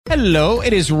Hello,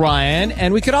 it is Ryan,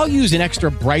 and we could all use an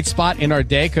extra bright spot in our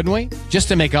day, couldn't we? Just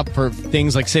to make up for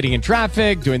things like sitting in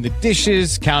traffic, doing the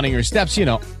dishes, counting your steps,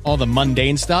 all the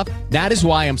mundane stuff. That is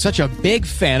why I'm such a big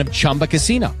fan of Chumba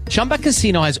Casino. Chumba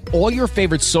Casino has all your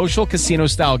favorite social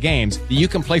casino-style games that you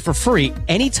can play for free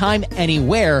anytime,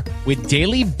 anywhere with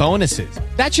daily bonuses.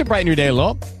 That should brighten your day a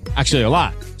little. Actually, a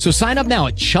lot. So sign up now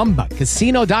at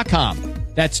ChumbaCasino.com.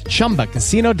 That's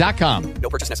ChumbaCasino.com. No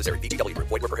purchase necessary. VGW Group.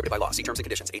 Void where prohibited by law. See terms and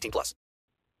conditions. 18 plus.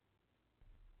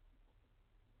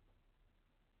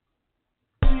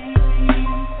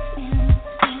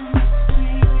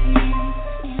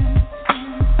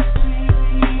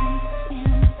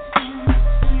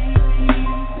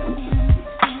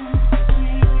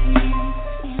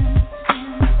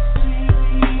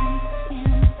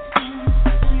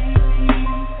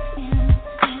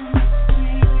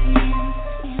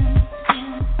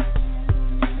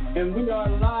 And we are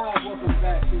live. Welcome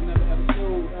back to another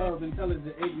episode of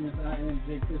Intelligent Ignorance. I am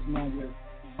Jay Chris along with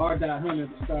R. Hunter,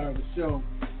 the star of the show.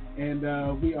 And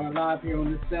we are live here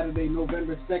on this Saturday,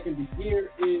 November 2nd. The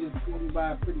year is going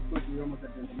by pretty quickly. We're almost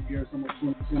at the end of the year, almost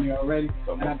 2020 already.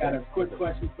 And I got a quick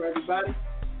question for everybody.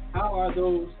 How are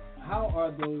those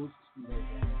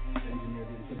engineer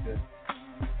didn't put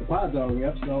the pods all the way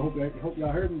up, so I hope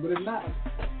y'all heard me. But if not,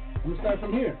 I'm going to start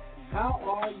from here. How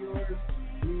are your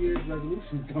New Year's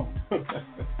resolutions going?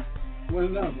 Want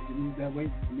to know, did you use that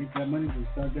weight to make that money to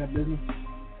start that business?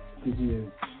 Did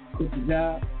you quit your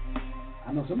job?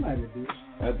 I know somebody did.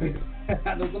 I did.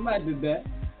 I know somebody did that.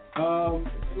 A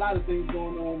lot of things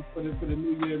going on for the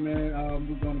new year, man.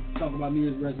 We're going to talk about New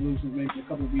Year's resolutions maybe in a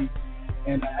couple of weeks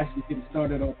and actually getting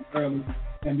started off early.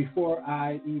 And before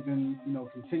I even,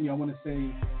 continue, I want to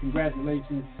say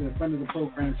congratulations to a friend of the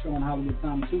program, Sean Hollywood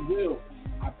Thomas, who will,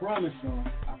 I promise, Sean,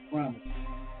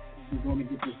 we're going to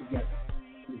get this together.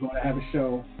 We're going to have a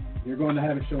show. You're going to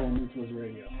have a show on Mutual's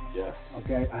Radio. Yes.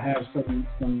 Okay. I have some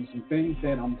things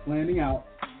that I'm planning out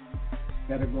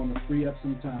that are going to free up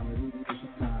some time,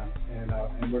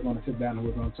 and we're going to sit down and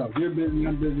we're going to talk. You're busy,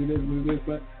 I'm busy, this, this,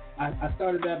 but I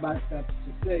started that to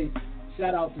say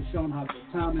shout out to Sean Hollywood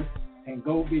Thomas and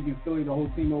Go Vegan Philly, the whole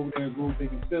team over there at Go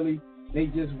Vegan Philly. They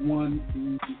just won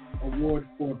the award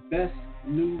for Best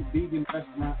New Vegan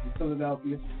Restaurant in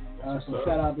Philadelphia. So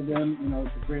shout out to them.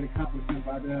 It's a great accomplishment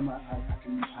by them. I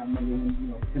remember when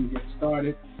him getting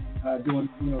started, doing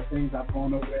things. I've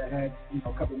gone over there, had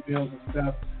a couple of meals and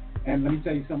stuff. And let me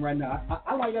tell you something right now.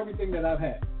 I like everything that I've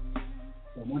had.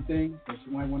 The one thing that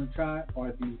you might want to try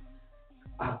are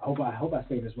I hope I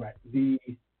say this right. The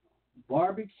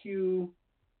barbecue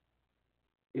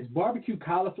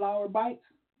cauliflower bites.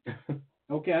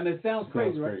 Okay, and it sounds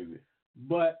crazy, right? Crazy.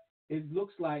 But it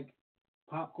looks like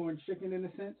popcorn chicken in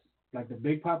a sense, like the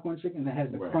big popcorn chicken that has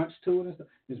the crunch to it and stuff.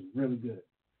 It's really good.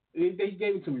 They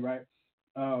gave it to me, right?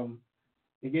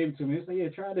 They gave it to me. They said, "Yeah,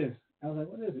 try this." I was like,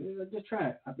 "What is it?" They said, "Just try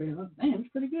it." I mean, damn, it's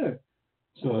pretty good.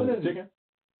 So it's chicken?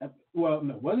 Well,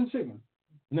 no, it wasn't chicken.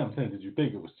 No, I'm saying, did you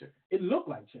think it was chicken? It looked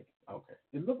like chicken. Okay.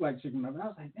 It looked like chicken. I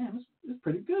was like, "Damn, it's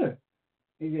pretty good."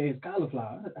 It's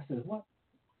cauliflower. I said, "What?"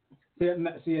 See,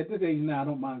 at this age now, I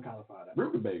don't mind cauliflower.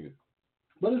 Rutabaga.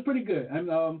 But it's pretty good. And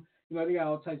they got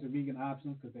all types of vegan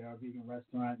options because they are a vegan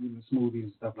restaurant, even smoothies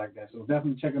and stuff like that. So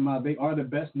definitely check them out. They are the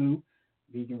best new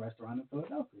vegan restaurant in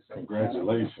Philadelphia. So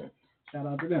congratulations. Shout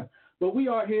out to them. But we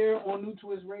are here on New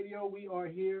Twist Radio. We are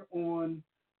here on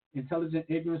Intelligent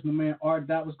Ignorance. My man R.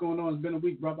 What's going on? It's been a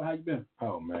week, brother. How you been?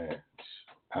 Oh, man.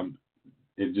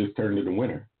 It just turned into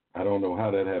winter. I don't know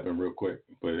how that happened real quick,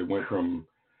 but it went from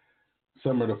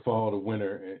summer to fall to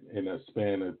winter in a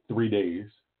span of 3 days.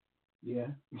 Yeah,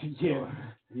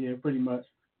 pretty much.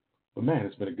 But man,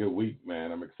 it's been a good week,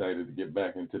 man. I'm excited to get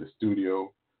back into the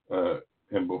studio.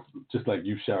 And just like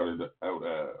you shouted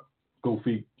out, Go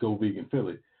Vegan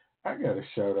Philly, I got to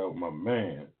shout out my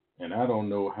man. And I don't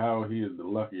know how he is the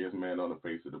luckiest man on the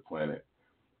face of the planet,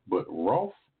 but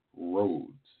Rolf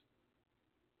Rhodes.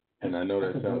 And I know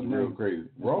that sounds real crazy.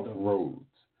 Rolf Rhodes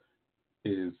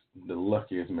is the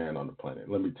luckiest man on the planet.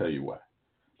 Let me tell you why.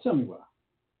 Tell me why.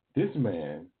 This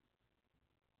man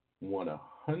won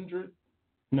 $1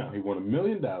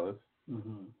 million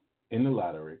in the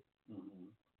lottery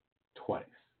twice.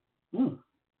 Mm.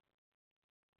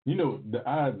 The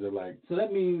odds are like. So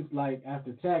that means like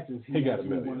after taxes, he got $1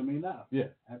 million. $1 million. Yeah.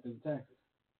 After the taxes.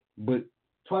 But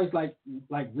twice, like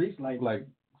recently, like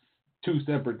two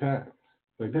separate times.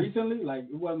 Like recently, like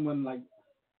it wasn't one like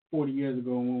 40 years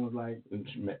ago. One was like.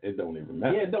 It don't even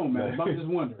matter. Yeah, it don't matter. But I'm just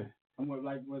wondering.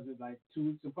 Was it like 2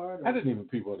 weeks apart? Or? I didn't even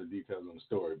peep all the details on the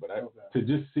story, but to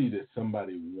just see that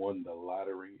somebody won the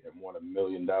lottery and won $1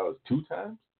 million 2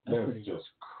 times, that's just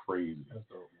crazy. That's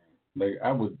dope, Like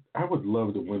I would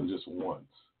love to win just once,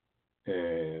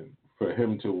 and for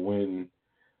him to win,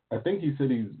 I think he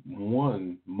said he's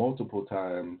won multiple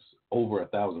times over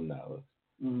 $1,000,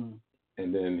 Mm-hmm.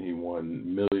 and then he won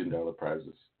 $1 million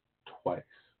prizes twice.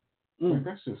 Like,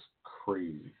 that's just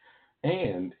crazy.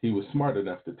 And he was smart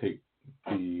enough to take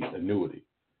the annuity,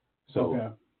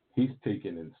 so he's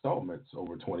taking installments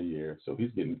over 20 years, so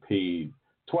he's getting paid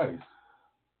twice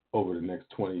over the next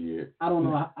 20 years. I don't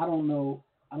know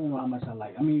how much I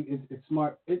like. I mean, it's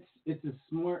smart. It's a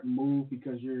smart move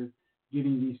because you're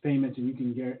getting these payments and you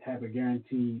can have a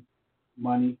guaranteed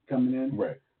money coming in.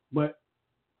 Right. But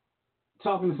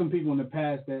talking to some people in the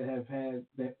past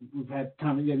we've had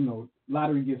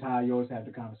lottery gets high, you always have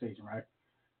the conversation, right?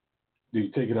 Do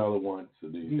you take it all at once, or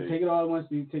do you take it all at once?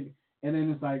 Do you take it? And then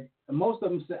it's like most of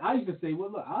them say. I used to say,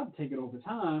 well, look, I'll take it over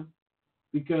time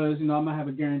because I'm gonna have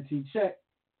a guaranteed check.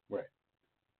 Right.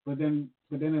 But then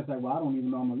it's like, well, I don't even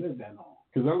know I'm gonna live that long.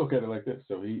 Because I look at it like this.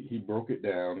 So he broke it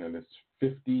down, and it's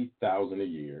 $50,000 a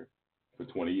year for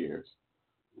 20 years.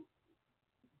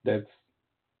 That's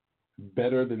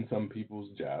better than some people's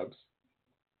jobs.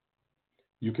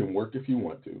 You can work if you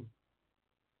want to,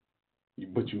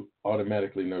 but you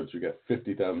automatically know that you got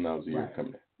 $50,000 a year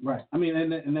coming in. Right. I mean,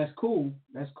 and that's cool.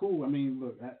 That's cool. I mean,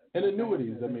 look. And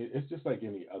annuities, I mean, it's just like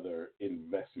any other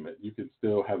investment. You can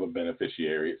still have a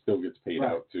beneficiary. It still gets paid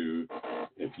out to,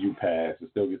 if you pass,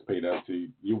 it still gets paid out to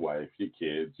your wife, your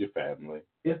kids, your family.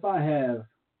 If I have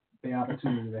the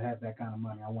opportunity to have that kind of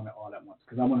money, I want it all at once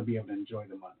because I want to be able to enjoy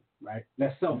the money, right?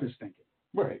 That's selfish thinking.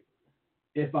 Right.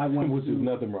 If I want Which is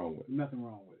nothing wrong with it. Nothing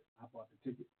wrong with it. I bought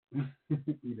the ticket.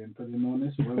 You didn't put it on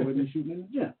this. Where were you shooting in the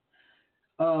gym?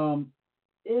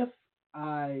 If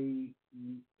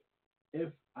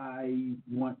I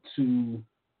want to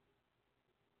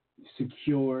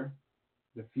secure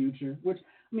the future, which,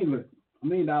 I mean, look, $1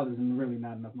 million is really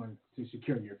not enough money to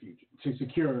secure your future, to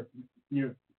secure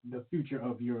the future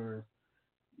of your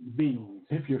beings.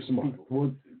 If you're smart.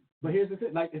 Well, but here's the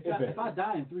thing: like, if I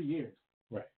die in 3 years,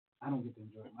 right, I don't get to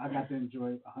enjoy it. I got to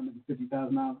enjoy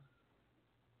 $150,000.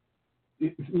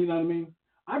 You know what I mean?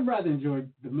 I'd rather enjoy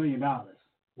the $1 million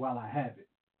while I have it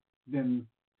than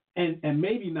and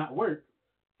maybe not work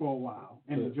for a while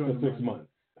and enjoy the 6 months.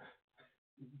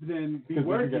 Then be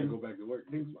working. You got to go back to work.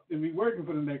 Then be working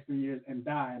for the next 3 years and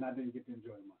die, and I didn't get to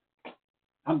enjoy the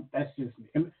money. That's just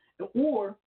me.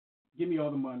 Or give me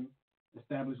all the money,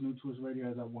 establish New Twist Radio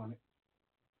as I want it.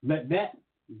 Let that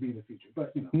be the future.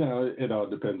 But no, it all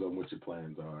depends on what your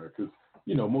plans are, because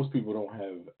most people don't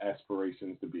have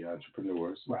aspirations to be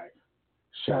entrepreneurs. Right.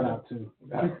 Shout out to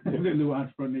the new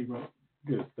Entrepreneur Negro.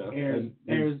 Good stuff.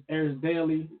 Airs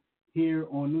daily here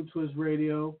on New Twist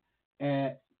Radio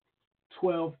at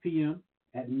 12 p.m.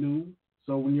 at noon.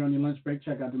 So when you're on your lunch break,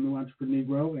 check out the new Entrepreneur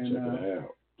Negro and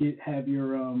have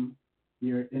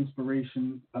your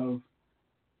inspiration of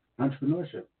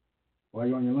entrepreneurship while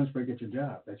you're on your lunch break at your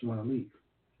job that you want to leave.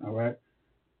 All right.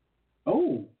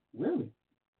 Oh, really?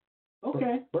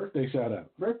 Okay. Birthday shout out.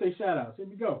 Birthday shout outs. Here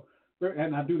we go.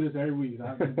 And I do this every week.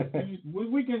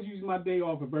 Weekends use my day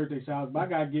off for birthday shout outs, but I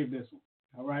gotta give this one.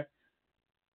 All right.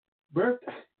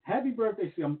 Happy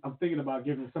birthday. See, I'm thinking about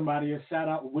giving somebody a shout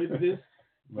out with this,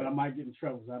 but I might get in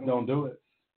trouble. So don't do it.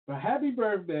 But happy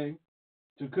birthday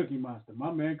to Cookie Monster.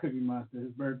 My man Cookie Monster.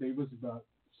 His birthday was about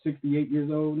 68 years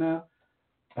old now.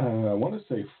 I want to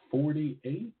say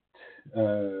 48.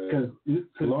 Because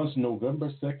launched November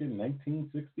 2nd,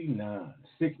 1969.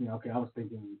 60. Okay, I was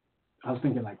thinking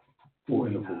like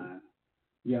 49.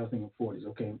 Yeah, I was thinking 40s.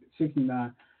 Okay,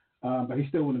 69. But he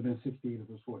still wouldn't have been 68 if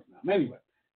it was 49. Anyway,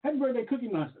 happy birthday, Cookie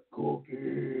Monster.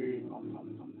 Cookie.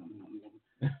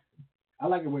 I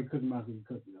like the way Cookie Monster eats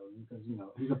cookie though, because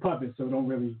he's a puppet, so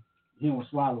he don't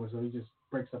swallow it, so he just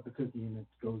breaks up the cookie and it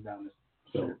goes down this.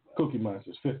 So Cookie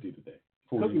Monster's 50 today.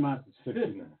 40, Cookie Monster's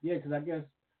 69. Yeah, because I guess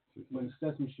when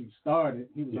Sesame Street started,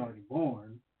 he was already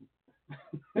born.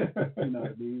 You know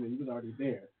what I mean? He was already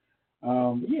there.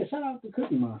 Yeah, shout out to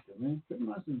Cookie Monster, man. Cookie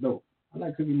Monster's dope. I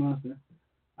like Cookie Monster.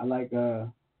 I like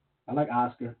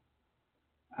Oscar.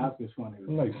 Oscar's funny.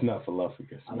 I like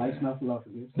Snuffleupagus. I like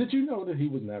Snuffleupagus. Did you know that he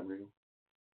was not real?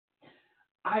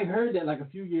 I heard that like a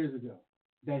few years ago,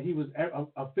 that he was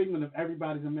a figment of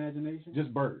everybody's imagination.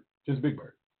 Just Big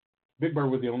Bird. Big Bird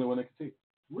was the only one that could see.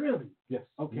 Really? Yes.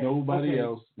 Okay. Nobody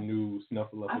else knew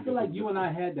Snuffleupagus. I feel like you and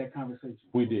I had that conversation.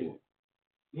 We did.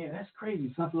 Yeah, that's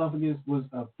crazy. Snuffleupagus was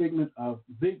a figment of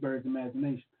Big Bird's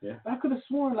imagination. Yeah. But I could have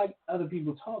sworn like other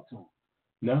people talked to him.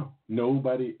 No,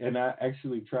 nobody. And I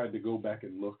actually tried to go back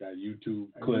and look at YouTube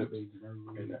clips.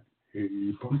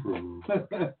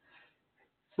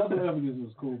 Snuffleupagus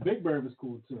was cool. Big Bird was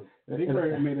cool too. Big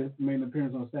Bird made an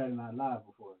appearance on Saturday Night Live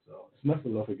before. So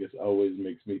Snuffleupagus always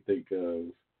makes me think of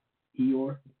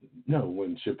Eeyore. No,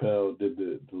 when Chappelle did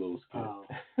the little skit.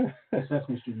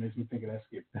 Sesame Street makes me think of that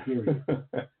skit. Period.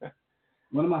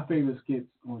 One of my favorite skits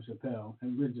on Chappelle,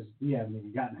 and we haven't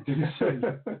even gotten into this.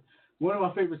 One of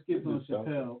my favorite skits on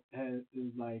Chappelle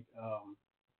is like,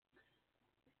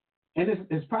 and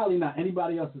it's probably not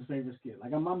anybody else's favorite skit.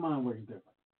 Like my mind works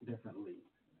differently.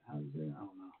 How is it? I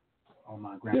don't know. All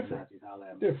my grandparents holler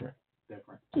at me. Different.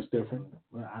 Just different.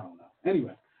 Well, I don't know.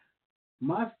 Anyway,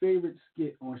 my favorite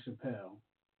skit on Chappelle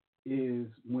is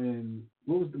when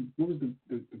what was the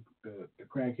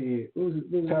crackhead? What was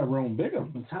it? Tyrone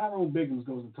Biggums. When Tyrone Biggums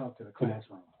goes to talk to the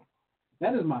classroom.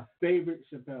 That is my favorite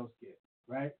Chappelle skit,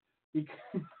 right?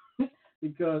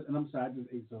 Because and I'm sorry, I just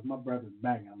ate, so if my brother's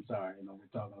banging, I'm sorry, we're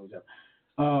talking over each other.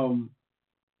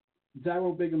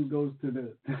 Tyrone Biggums goes to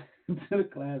the to the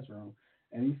classroom,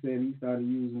 and he said he started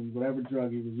using whatever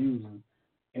drug he was using,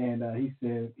 and he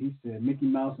said Mickey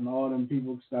Mouse and all them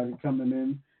people started coming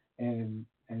in, and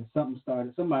one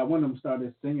of them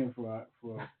started singing for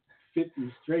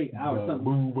 50 straight hours. 50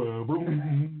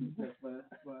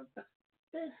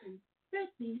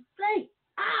 straight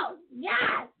hours,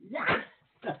 yeah.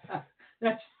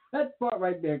 That part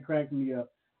right there cracks me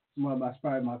up. It's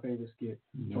probably my favorite skit.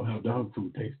 You know how dog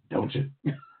food tastes, don't you?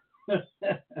 Delicious.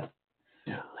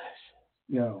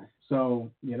 Yo,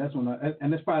 so yeah, that's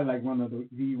and it's probably like one of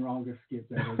the wrongest skits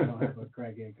ever. They don't have a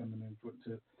crackhead coming in for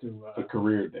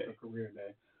career day.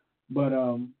 But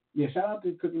yeah, shout out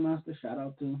to Cookie Monster. Shout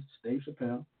out to Dave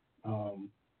Chappelle.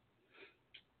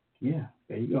 Yeah,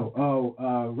 there you go.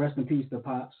 Oh, rest in peace to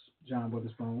Pops, John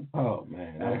Witherspoon. Oh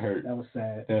man, that hurt. That was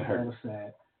sad. That hurt. That was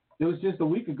sad. It was just a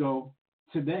week ago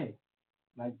today,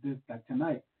 like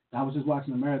tonight. I was just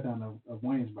watching a marathon of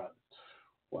Wayne's Brothers.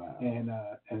 Wow. And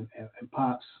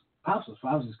Pops was.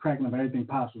 I was just cracking up everything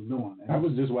Pops was doing. I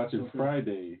was just watching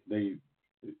Friday. It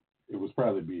was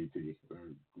probably BET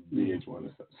or VH1 or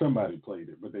something. Somebody played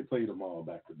it, but they played them all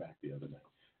back to back the other night.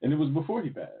 And it was before he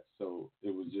passed, so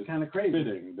it was just kind of crazy.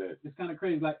 Fitting that it's kind of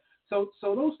crazy. Like so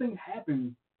those things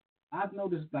happen. I've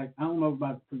noticed, like, I don't know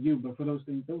about for you, but for those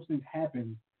things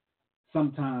happen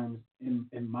sometimes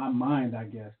in my mind, I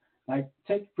guess. Like,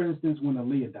 take for instance when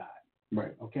Aaliyah died.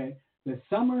 Right. Okay. The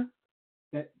summer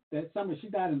that summer she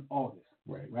died in August.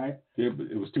 Right. Right. Yeah,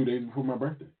 but it was 2 days before my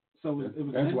birthday. So it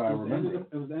was. That's why I remember.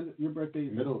 It was the end of your birthday.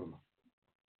 Middle of the month.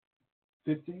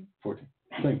 15? 14.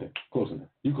 Same thing. Close enough.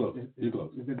 You close. You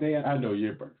close. The day after. I know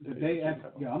your birthday. The day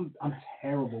after. Yeah, I'm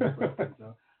terrible with birthdays.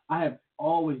 So I have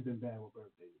always been bad with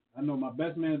birthdays. I know my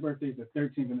best man's birthday is the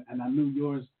 13th, and I knew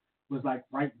yours was like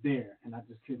right there, and I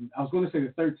just couldn't. I was going to say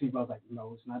the 13th, but I was like,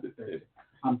 no, it's not the 13th.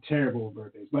 I'm terrible with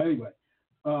birthdays. But anyway,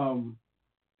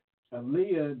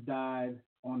 Aaliyah died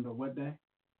on the what day?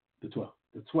 The 12th.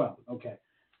 The 12th. Okay.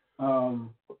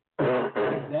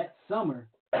 That summer,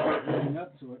 leading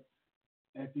up to it,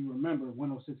 if you remember,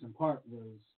 106 in Park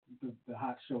was the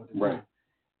hot show at the time. Right.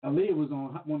 Aaliyah was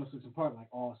on 106 in Park like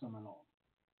all summer long.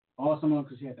 All summer long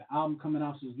because she had the album coming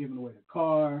out. She was giving away the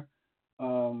car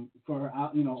for her,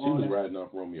 She was riding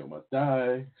off Romeo Must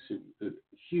Die.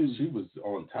 Huge. She was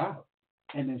on top.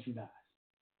 And then she dies.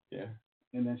 Yeah.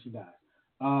 And then she dies.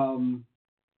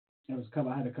 There was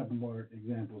I had a couple more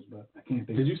examples, but I can't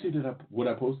think. Did you see what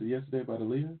I posted yesterday about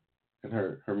Aaliyah and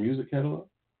her music catalog?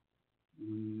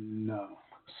 No.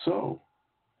 So,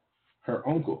 her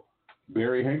uncle,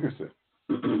 Barry Hankerson,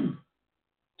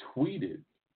 tweeted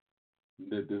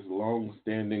that this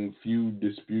long-standing feud,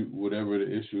 dispute, whatever the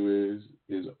issue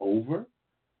is over,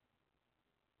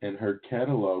 and her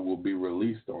catalog will be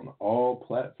released on all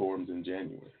platforms in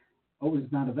January. Oh,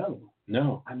 it's not available?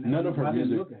 No. None of her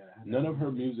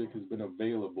music has been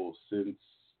available since,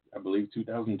 I believe,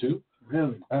 2002.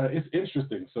 Really? It's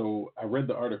interesting. So I read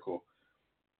the article.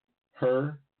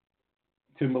 Her,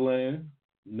 Timbaland,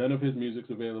 none of his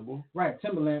music's available. Right,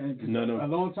 Timbaland. A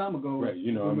long time ago. Right,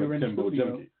 I'm a Timbo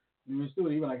junkie. You were in the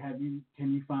studio. You were like,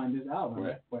 can you find this album?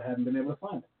 Right. But I haven't been able to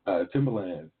find it.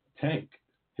 Timbaland, Tank,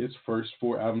 his first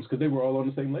 4 albums, because they were all on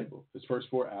the same label. His first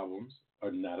 4 albums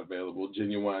are not available.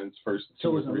 Genuine's first 2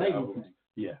 or 3 albums. Thing.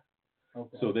 Yeah.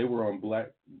 Okay. So they were on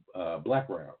Black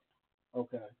Round.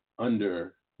 Okay.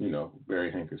 Under,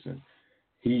 Barry Hankerson.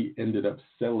 He ended up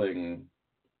selling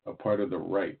a part of the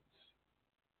rights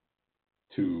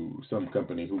to some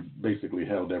company who basically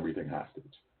held everything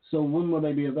hostage. So when will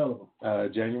they be available?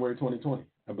 January 2020.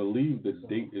 I believe the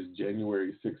date is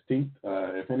January 16th.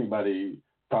 If anybody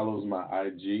follows my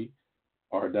IG,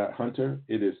 r.hunter,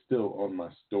 it is still on my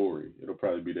story. It'll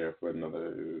probably be there for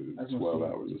another 12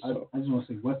 hours or so. I just want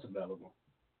to see what's available.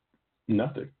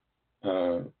 Nothing.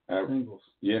 Singles.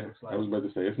 Yeah, Like. I was about to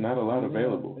say it's not a lot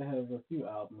available. They have a few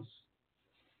albums.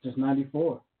 Just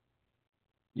 94.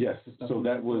 Yes, so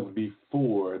that was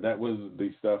before. That was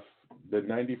the stuff. The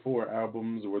 94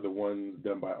 albums were the ones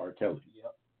done by R. Kelly.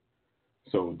 Yep.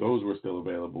 So those were still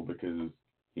available because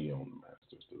he owned the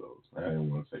masters to those. I didn't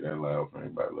want to say that loud for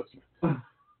anybody listening.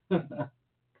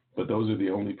 But those are the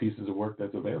only pieces of work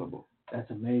that's available. That's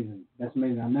amazing. That's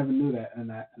amazing. I never knew that, and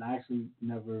I actually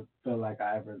never felt like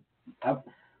I feel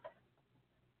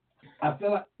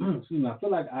like excuse me. I feel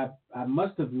like I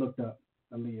must have looked up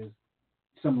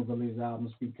some of Aaliyah's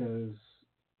albums because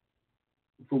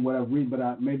for whatever reason,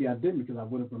 but maybe I didn't because I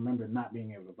would have remembered not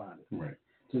being able to find it. Right.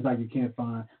 Just like you can't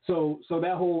find. So is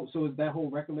that whole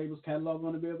record label's catalog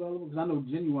going to be available? Because I know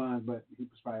Genuine, but he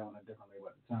was probably on a different label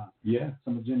at the time. Yeah.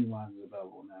 Some of Genuine is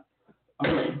available now.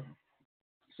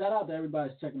 Shout out to everybody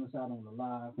that's checking us out on the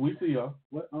live. We see y'all.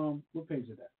 What page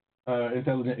is that?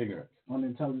 Intelligent Ignorance. On the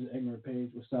Intelligent Ignorant page.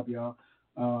 What's up, y'all?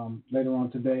 Later on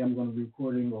today, we're going to be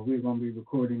recording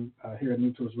here at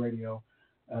New Tools Radio,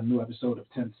 a new episode of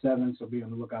 10-7. So be on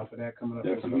the lookout for that coming up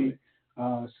this week.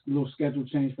 A little schedule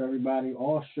change for everybody.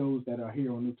 All shows that are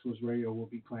here on New Tools Radio will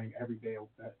be playing every day,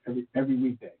 every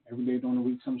weekday. Every day during the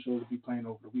week. Some shows will be playing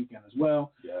over the weekend as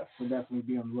well. Yes. So definitely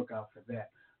be on the lookout for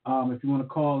that. If you want to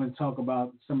call and talk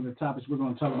about some of the topics we're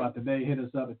going to talk about today, hit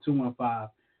us up at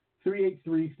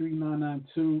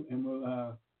 215-383-3992, and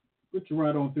we'll put you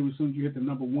right on through as soon as you hit the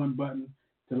number 1 button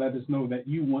to let us know that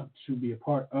you want to be a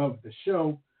part of the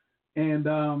show. And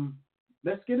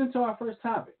let's get into our first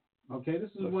topic. Okay,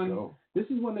 this is one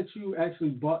that you actually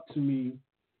brought to me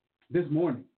this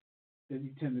morning. That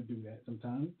you tend to do that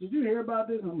sometimes. Did you hear about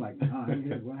this? And I'm like, nah, I didn't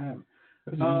hear what happened.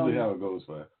 That's usually how it goes,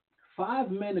 man.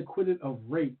 5 men acquitted of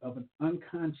rape of an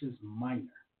unconscious minor.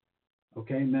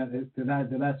 Okay, now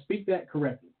did I speak that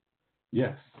correctly?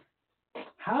 Yes.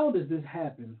 How does this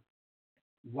happen?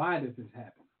 Why did this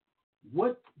happen?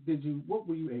 What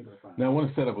were you able to find? Now I want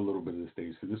to set up a little bit of the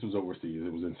stage because this was overseas.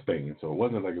 It was in Spain, so it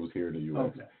wasn't like it was here in the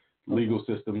U.S. Okay. Legal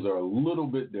systems are a little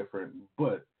bit different,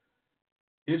 but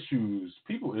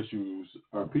people issues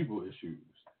are people issues.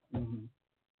 Mm-hmm.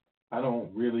 I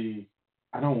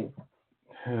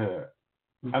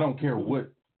don't care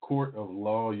what court of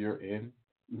law you're in.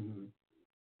 Mm-hmm.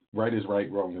 Right is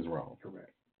right, wrong is wrong.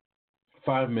 Correct.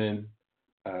 5 men,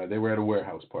 they were at a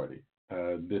warehouse party.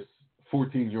 This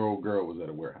 14-year-old girl was at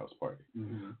a warehouse party.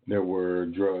 Mm-hmm. There were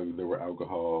drugs, there were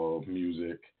alcohol,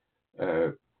 music,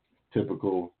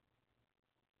 typical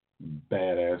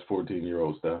badass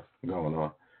 14-year-old stuff going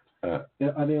on. Are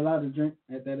they allowed to drink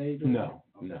at that age? No.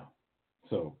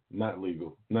 So, not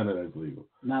legal. None of that's legal.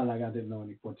 Not like I didn't know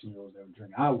any 14-year-olds that would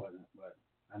drink. I wasn't, but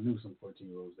I knew some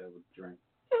 14-year-olds that would drink.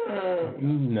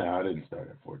 No, I didn't start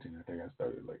at 14. I think I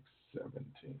started like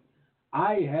 17.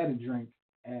 I had a drink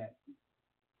at...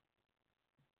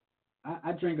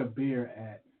 I drank a beer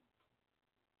at...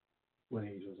 What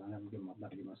age was I? I'm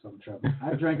about to get myself in trouble.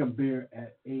 I drank a beer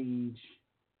at age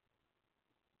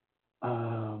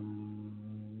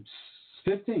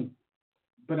 15,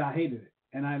 but I hated it,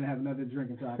 and I didn't have another drink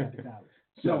until I got to college.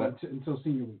 Until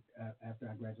senior week after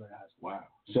I graduated high school. Wow!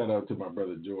 Shout out to my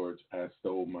brother George. I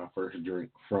stole my first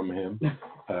drink from him.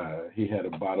 He had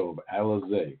a bottle of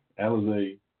Alizé.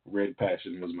 Alizé Red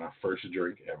Passion was my first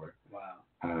drink ever. Wow!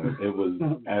 It was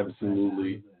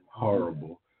absolutely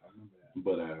horrible,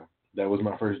 but that was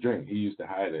my first drink. He used to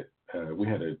hide it. We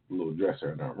had a little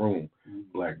dresser in our room,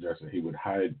 black dresser. He would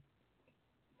hide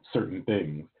certain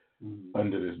things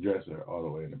under this dresser all the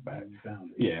way in the back.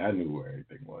 Yeah, I knew where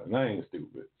everything was. And I ain't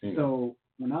stupid. So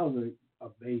when I was a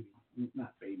baby,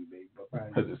 not baby, but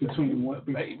probably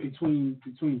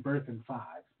between birth and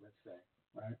 5, let's say,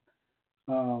 right?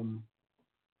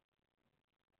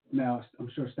 Now I'm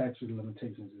sure statute of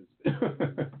limitations is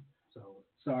so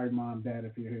sorry, Mom, Dad,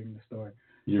 if you're hearing the story.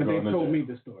 But they told me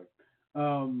the story.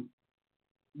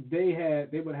 They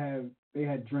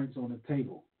had drinks on the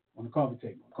table. On the coffee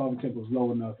table. The coffee table was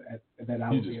low enough that I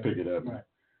would just pick it up. Right.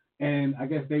 And I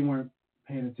guess they weren't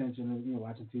paying attention,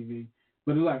 watching TV.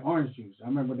 But it was like orange juice. I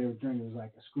remember they were drinking. It was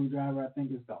like a screwdriver, I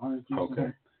think it's the orange juice.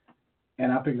 Okay.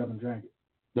 And I picked it up and drank it.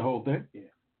 The whole thing?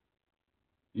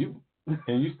 Yeah.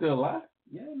 And you still alive?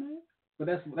 Yeah, man. But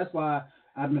that's why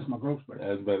I missed my growth spurt.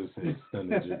 I was about to say,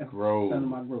 stunted your growth. Stunted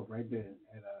my growth right there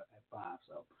at 5.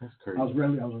 So that's crazy. I was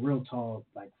a real tall,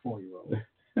 like 4-year-old.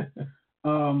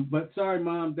 But sorry,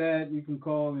 Mom, Dad, you can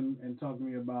call and talk to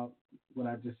me about what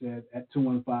I just said at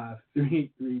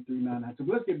 215-383-3992. But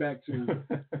let's get back to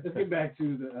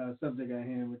the subject at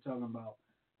hand. We're talking about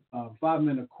 5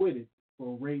 men acquitted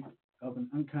for rape of an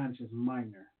unconscious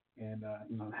minor and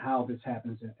how this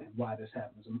happens and why this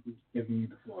happens. I'm giving you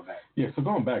the floor back. Yeah, so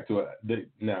going back to it,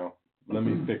 now let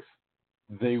me fix.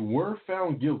 They were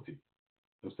found guilty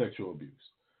of sexual abuse,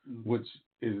 which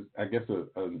is, I guess,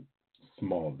 a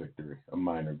small victory, a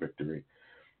minor victory.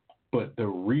 But the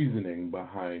reasoning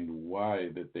behind why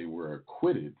that they were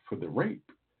acquitted for the rape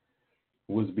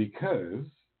was because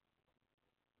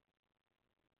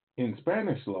in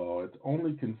Spanish law, it's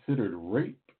only considered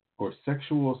rape or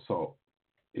sexual assault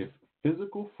if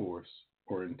physical force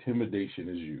or intimidation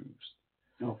is used.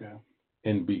 Okay.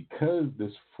 And because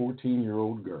this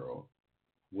 14-year-old girl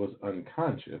was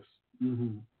unconscious,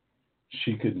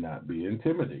 she could not be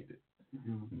intimidated.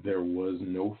 There was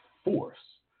no force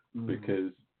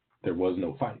because there was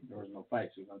no fight. There was no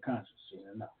fight. She was unconscious. She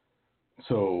didn't know.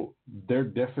 So their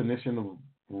definition of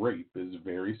rape is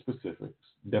very specific.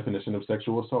 Definition of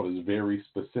sexual assault is very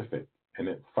specific, and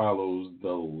it follows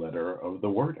the letter of the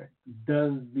wording.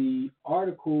 Does the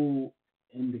article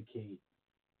indicate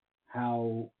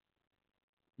how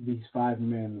these 5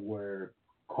 men were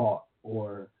caught,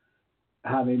 or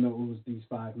how they know it was these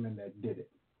 5 men that did it,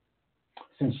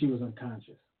 since she was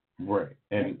unconscious? Right.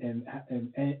 And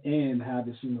how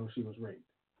did she know she was raped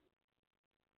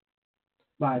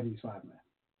by these 5 men?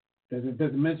 Does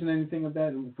it mention anything of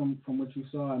that from what you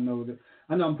saw? I know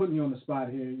I'm putting you on the spot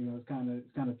here. It's kind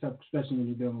of tough, especially when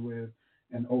you're dealing with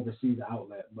an overseas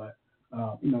outlet. But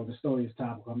the story is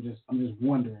topical. I'm just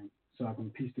wondering, so I can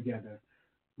piece together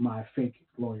my fake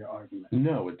lawyer argument.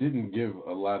 No, it didn't give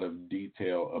a lot of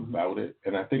detail about it,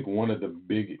 and I think one of the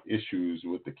big issues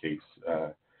with the case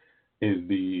is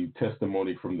the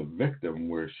testimony from the victim,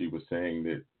 where she was saying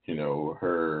that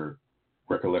her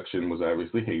recollection was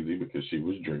obviously hazy because she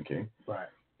was drinking. Right.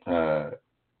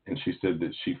 And she said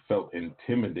that she felt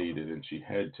intimidated and she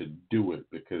had to do it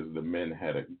because the men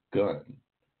had a gun.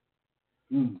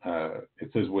 It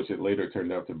says, which it later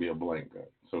turned out to be a blank gun.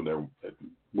 So there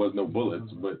was no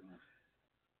bullets, but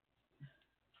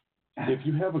if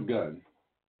you have a gun,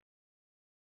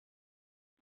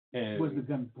 and was the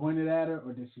gun pointed at her,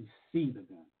 or did she see the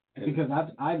gun? Because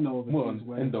I know of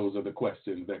and those are the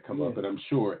questions that come up, and I'm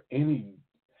sure any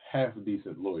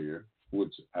half-decent lawyer,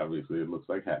 which obviously it looks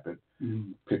like happened,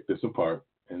 picked this apart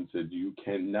and said you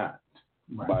cannot,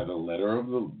 by the letter of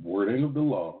the wording of the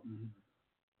law,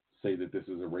 say that this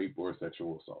is a rape or a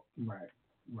sexual assault. Right.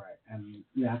 And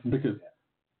I can because see that.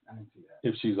 I can see that.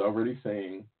 If she's already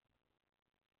saying,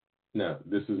 no,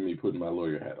 this is me putting my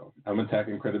lawyer hat on. I'm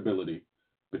attacking credibility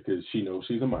because she knows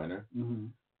she's a minor.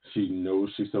 She knows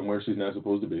she's somewhere she's not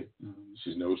supposed to be.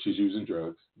 She knows she's using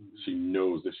drugs. She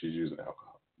knows that she's using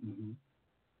alcohol.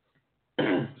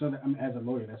 So as a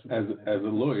lawyer, that's what as a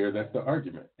lawyer, that's the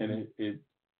argument, and it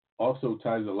also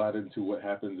ties a lot into what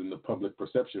happens in the public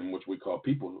perception, which we call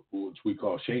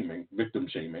shaming, victim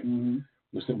shaming.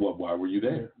 We said, well, why were you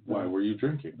there? Why were you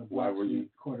drinking? Why were you?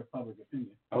 Court of public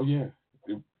opinion. Oh yeah,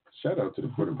 shout out to the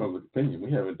court of public opinion.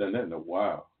 We haven't done that in a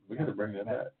while. We got to bring that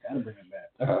back. Got to bring it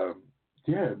back.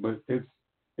 Yeah, but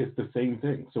it's the same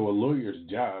thing. So a lawyer's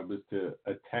job is to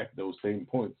attack those same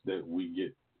points that we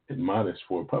get admonished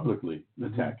for publicly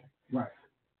attacking. Right.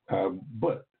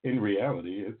 But in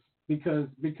reality, it's because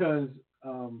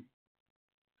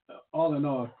all in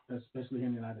all, especially here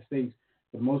in the United States,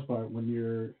 for the most part, when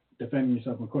you're defending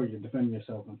yourself in court, you're defending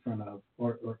yourself in front of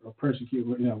or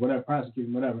prosecuting,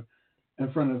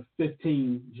 in front of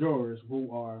 15 jurors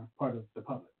who are part of the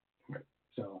public. Right.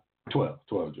 So 12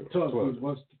 jurors.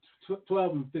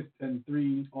 12 and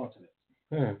 3 alternates.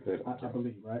 Yeah, I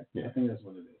believe, right? Yeah. I think that's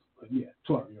what it is. But yeah,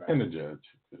 12. You're right. And the judge,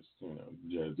 because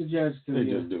the judge they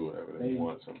just do whatever they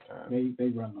want sometimes. They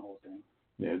run the whole thing.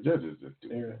 Yeah, judges just do.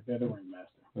 They're the ringmaster.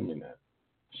 I mean that.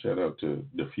 Shout out to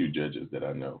the few judges that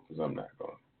I know, because I'm not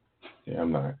going. Yeah,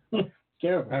 I'm not.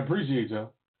 Careful. I appreciate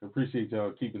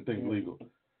y'all. Keeping things legal.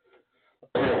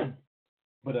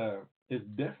 But it's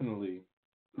definitely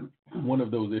one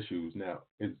of those issues. Now,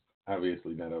 it's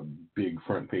obviously not a big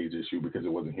front page issue because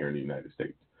it wasn't here in the United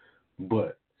States.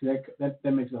 But see,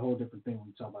 that makes a whole different thing when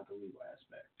you talk about the legal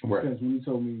aspect. Right. Because when you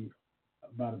told me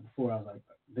about it before, I was like,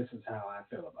 this is how I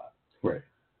feel about it. Right.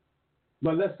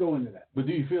 But let's go into that. But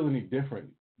do you feel any different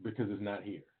because it's not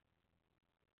here?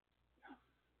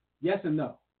 Yes and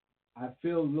no. I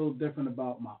feel a little different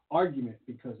about my argument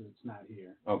because it's not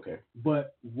here. Okay.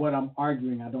 But what I'm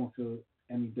arguing, I don't feel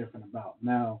any different about.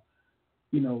 Now,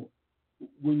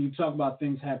 when you talk about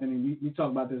things happening, we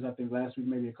talked about this, I think, last week,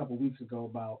 maybe a couple of weeks ago,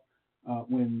 about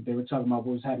when they were talking about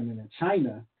what was happening in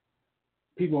China.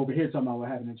 People over here talking about what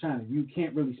happened in China. You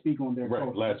can't really speak on their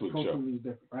culture. Last week's show. Culturally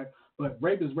different, right? But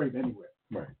rape is rape anywhere.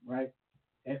 Right. Right?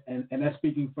 And that's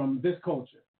speaking from this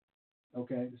culture.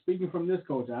 Okay, speaking from this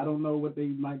culture, I don't know what they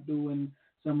might do in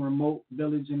some remote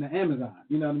village in the Amazon.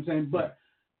 You know what I'm saying? But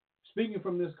speaking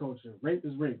from this culture, rape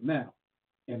is rape. Now,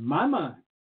 in my mind,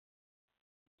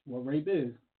 what rape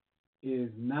is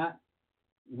not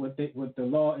what the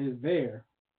law is there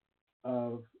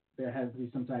of there has to be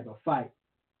some type of fight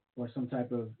or some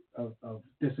type of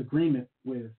disagreement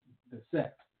with the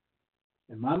sex.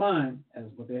 In my mind, as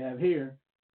what they have here,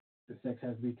 the sex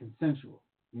has to be consensual.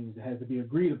 Means it has to be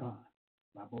agreed upon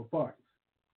by both parties.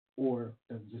 Or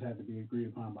does it just have to be agreed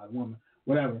upon by the woman?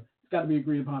 Whatever. It's got to be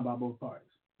agreed upon by both parties,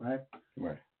 right?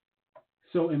 Right.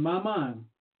 So in my mind,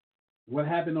 what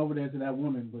happened over there to that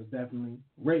woman was definitely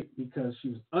rape because she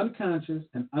was unconscious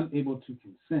and unable to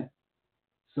consent.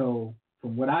 So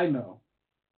from what I know,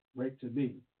 rape to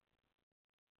be,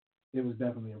 it was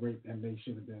definitely a rape and they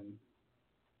should have been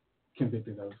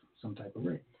convicted of some type of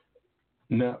rape.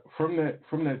 Now, from that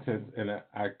sense, and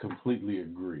I completely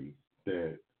agree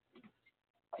that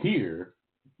here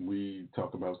we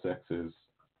talk about sex as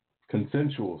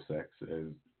consensual sex as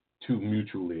two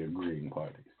mutually agreeing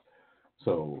parties.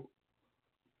 So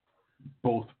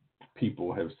both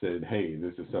people have said, hey,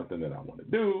 this is something that I want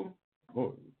to do.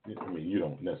 Well, I mean, you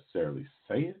don't necessarily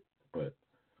say it, but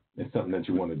it's something that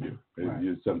you want to do. Right.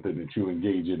 It's something that you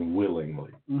engage in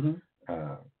willingly.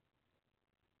 Mm-hmm.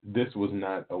 This was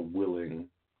not a willing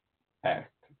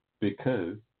act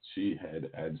because she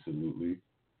had absolutely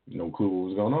no clue what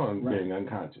was going on, right. being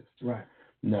unconscious. Right.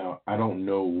 Now, I don't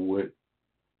know what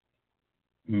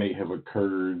may have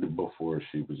occurred before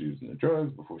she was using the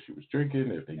drugs, before she was drinking,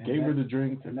 if they gave her the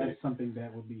drinks. And that's something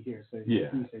that would be here. So yeah,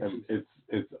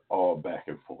 it's all back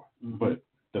and forth. Mm-hmm. But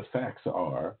the facts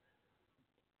are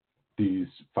these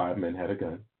 5 men had a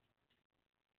gun,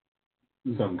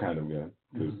 some kind of gun,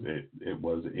 because it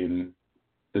was in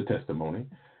the testimony.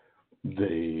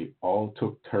 They all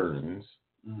took turns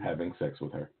having sex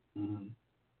with her. Mm-hmm.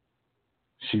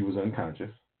 She was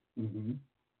unconscious. Mm-hmm.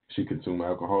 She consumed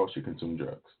alcohol. She consumed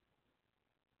drugs.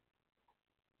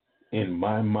 In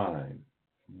my mind,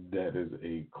 that is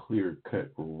a clear-cut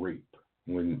rape.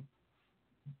 When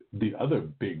the other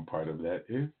big part of that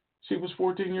is she was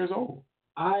 14 years old.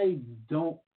 I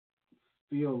don't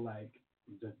feel like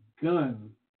the gun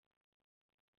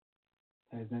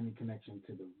has any connection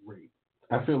to the rape.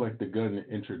 I feel like the gun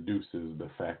introduces the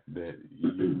fact that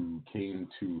you came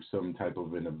to some type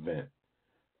of an event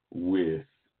with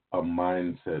a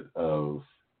mindset of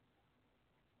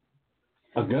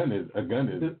a gun is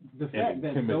the fact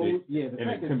that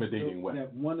intimidating weapon.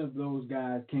 That one of those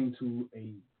guys came to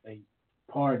a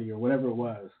party or whatever it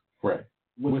was, right,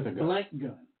 with a blank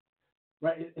gun,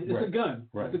 right? It's right. a gun,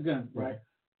 right. It's a gun, right?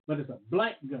 But it's a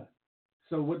blank gun.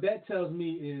 So what that tells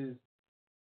me is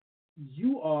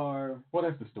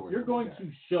that's the story. You're going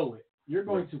to show it. You're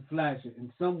going to flash it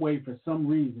in some way for some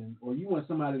reason, or you want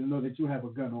somebody to know that you have a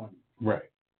gun on you. Right.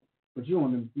 But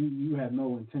you have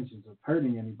no intentions of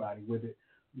hurting anybody with it.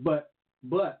 But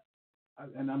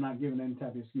and I'm not giving any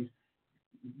type of excuse.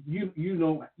 You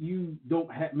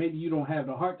don't have, maybe you don't have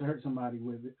the heart to hurt somebody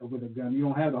with a gun. You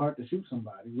don't have the heart to shoot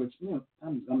somebody, which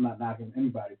I'm not knocking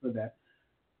anybody for that.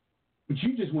 But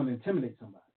you just want to intimidate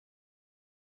somebody.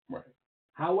 Right.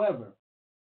 However,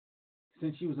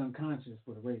 since she was unconscious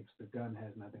for the rapes, the gun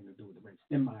has nothing to do with the rapes,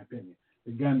 in my opinion.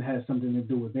 The gun has something to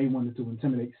do with they wanted to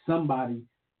intimidate somebody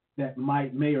that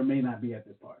may or may not be at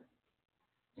this party.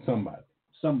 Somebody.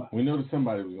 We know that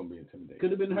somebody was going to be intimidated.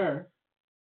 Could have been her.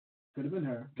 Could have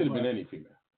been any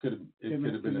female. Could have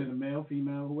been a male,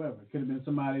 female, whoever. It could have been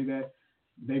somebody that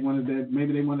maybe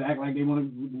they wanted to act like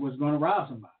was going to rob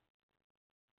somebody.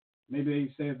 Maybe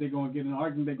they say if they're going to get in an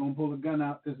argument, they're going to pull this gun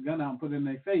out and put it in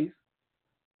their face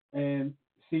and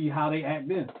see how they act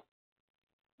then.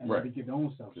 And maybe get their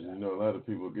own self. You know, a lot of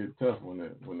people get tough when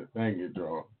the thing get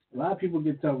drawn. A lot of people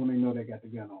get tough when they know they got the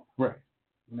gun on. Right.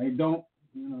 When they don't,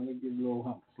 they get a little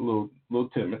hump. A little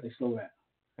timid. They slow down.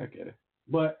 I get it.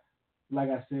 But like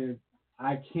I said,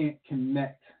 I can't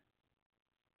connect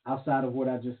outside of what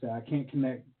I just said. I can't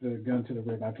connect the gun to the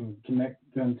rape. I can connect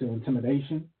gun to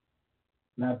intimidation.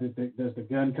 Now, does the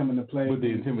gun come into play? But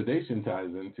the intimidation ties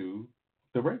into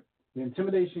the rape. The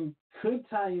intimidation could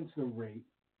tie into the rape.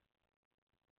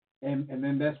 And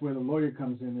then that's where the lawyer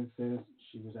comes in and says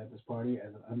she was at this party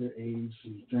as an underage, she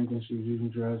was drinking, she was using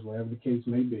drugs, whatever the case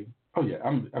may be. Oh yeah,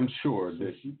 I'm sure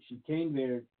that she came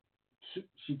there.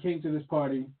 She came to this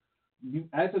party.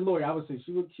 As a lawyer, I would say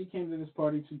she came to this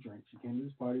party to drink. She came to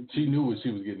this party. She knew what she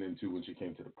was getting into when she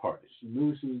came to the party. She knew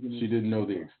what she was getting into. She didn't know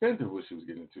the extent of what she was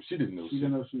getting into. She didn't know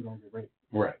she was going to get raped.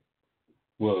 Right.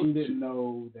 Well, she didn't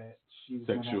know that she was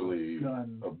sexually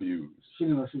gun. abused. She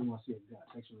didn't know she was going to see a gun,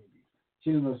 sexually abused. She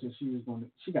didn't know that she was going to.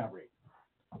 She got raped.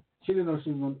 She didn't know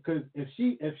she was going because if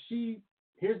she,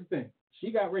 here's the thing,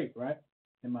 she got raped, right?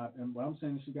 And what I'm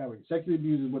saying is she got raped. Sexual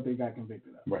abuse is what they got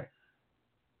convicted of. Right.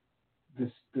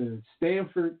 The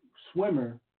Stanford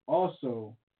swimmer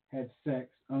also had sex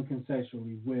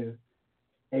unconsensually with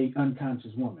a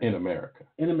unconscious woman. In America.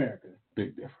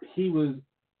 Big difference. He was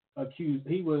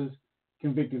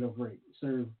convicted of rape.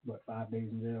 Served, 5 days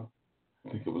in jail? I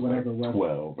think it was whatever like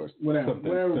 12 or whatever something.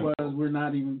 Whatever it was, we're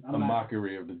not even...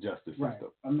 mockery of the justice right.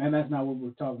 system. And that's not what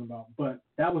we're talking about. But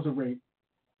that was a rape.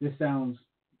 This sounds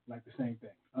like the same thing.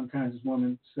 Unconscious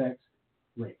woman, sex,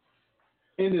 rape.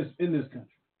 In this country.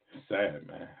 It's sad,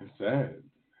 man. It's sad.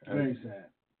 Very sad.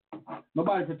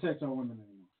 Nobody protects our women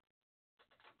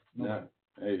anymore. Nah.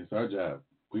 Hey, it's our job.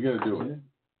 We got to do it.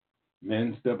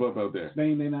 Men, step up out there.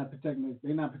 Spain, they're not protecting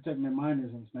their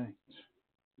minors in Spain.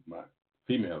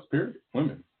 Females, period.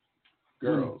 Women.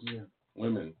 Girls. Yeah.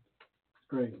 Women. It's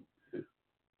crazy.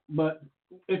 But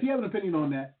if you have an opinion on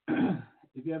that,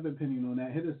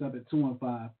 hit us up at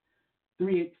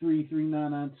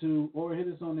 215-383-3992 or hit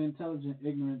us on the Intelligent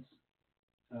Ignorance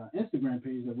Instagram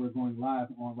page that we're going live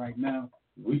on right now.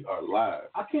 We are live.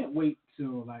 I can't wait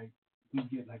till we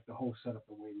get the whole setup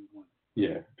the way we want it.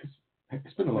 Yeah.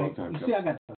 It's been a long time. You see, I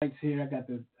got the lights here. I got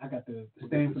the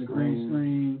stand for the green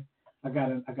screen. I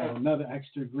got another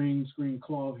extra green screen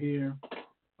cloth here.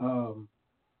 I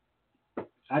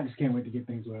just can't wait to get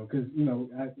things well because I'm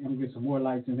gonna get some more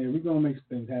lights in here. We're gonna make some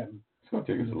things happen. It's gonna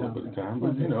take us a little bit of time,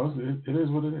 but it is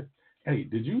what it is. Hey,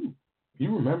 did you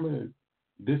remember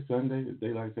this Sunday is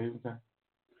daylight saving time?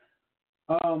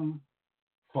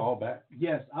 Fall back.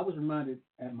 Yes, I was reminded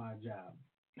at my job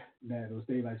that it was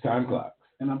daylight saving time clocks.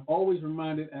 And I'm always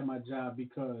reminded at my job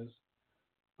because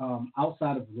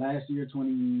outside of last year,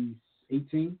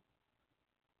 2018,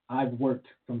 I've worked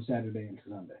from Saturday into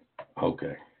Sunday.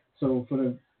 Okay. So for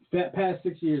the past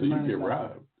 6 years, so you get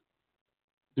robbed.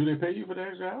 Do they pay you for the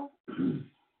extra hour?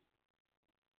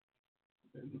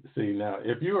 See, now,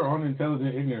 if you are on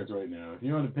Intelligent Ignorance right now, if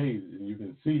you're on the page and you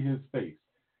can see his face,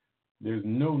 there's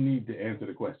no need to answer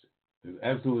the question. There's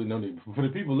absolutely no need. For the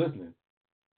people listening,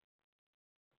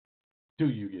 do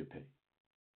you get paid?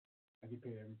 I get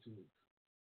paid every 2 weeks.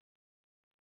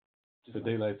 For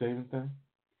daylight savings time?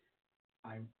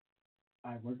 I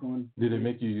work on... Did they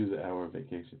make you use an hour of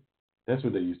vacation? That's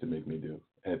what they used to make me do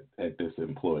at this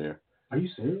employer. Are you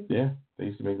serious? Yeah, they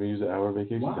used to make me use an hour of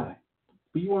vacation. Why? Time.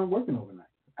 But you weren't working overnight.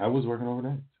 I was working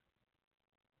overnight.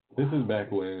 Wow. This is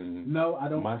back when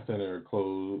my center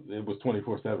closed. It was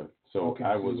 24/7. So okay,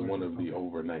 I was one of the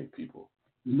overnight people.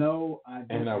 No, I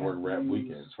don't. And I work wrap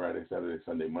weekends, Friday, Saturday,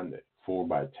 Sunday, Monday, 4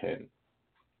 by 10.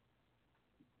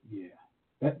 Yeah,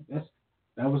 that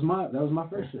was my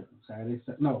first shift. Friday,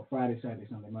 Saturday,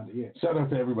 Sunday, Monday. Yeah. Shout out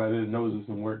to everybody that knows us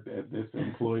and worked at this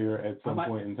employer at some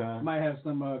point in time. Might have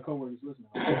some coworkers listening.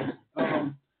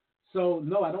 So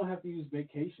no, I don't have to use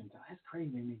vacation time. That's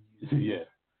crazy. They make you use yeah.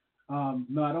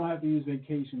 No, I don't have to use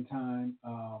vacation time.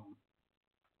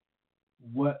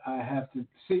 What I have to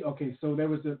see, okay, so there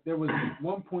was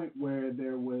one point where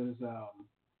there was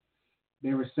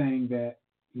they were saying that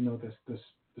the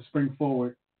spring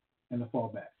forward and the fall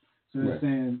back. So they're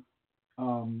saying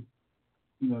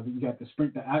you got the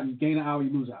sprint, you gain an hour,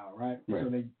 you lose an hour, right?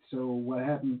 Right. So what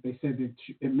happened? They said that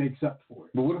it makes up for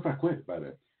it. But what if I quit by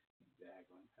then? That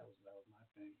was my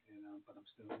thing, but I'm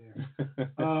still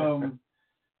there.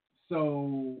 So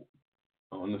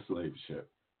on the slave ship.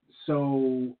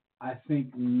 So I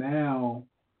think now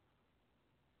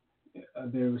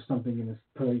there was something in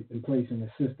place in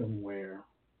the system where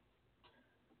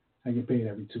I get paid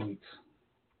every 2 weeks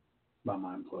by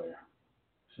my employer.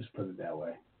 Let's just put it that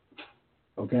way.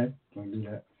 Okay? Can we do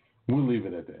that? We'll leave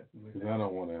it at that because I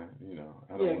don't want to,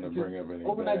 I don't want to bring up any.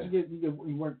 Overnight,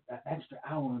 you work an extra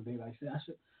hour on a day like that.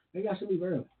 Maybe I should leave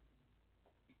early.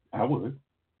 I would.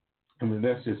 I mean,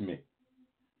 that's just me.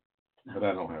 But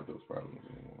I don't have those problems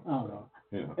anymore. I don't know.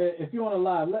 If you're on a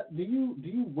live, do you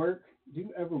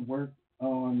ever work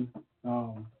on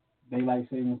daylight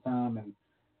savings time and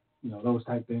those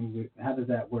type things? How does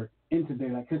that work into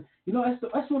daylight? Because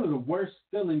that's one of the worst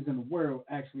feelings in the world.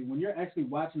 Actually, when you're actually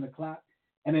watching the clock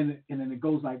and then it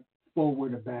goes like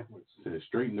forward or backwards. Said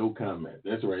straight no comment.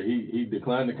 That's right. He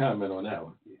declined to comment on that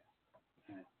one.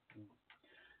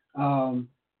 Yeah.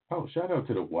 Shout out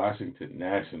to the Washington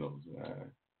Nationals,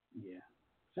 man. Yeah.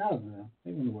 Shout out to them.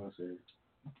 They won the World Series.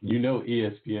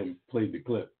 ESPN played the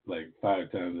clip like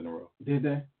 5 times in a row. Did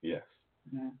they? Yes.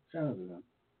 Yeah. Shout out to them.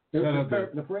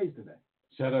 The parade today.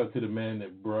 Shout out to the man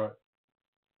that brought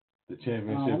the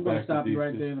championship I'm going to back stop to you DC.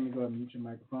 right there. Let me go ahead and mute your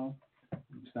microphone.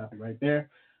 Stop you right there.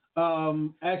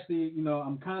 Actually,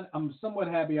 I'm somewhat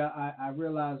happy. I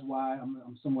realize why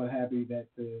I'm somewhat happy that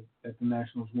the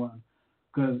Nationals won,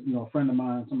 because a friend of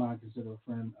mine, somebody I consider a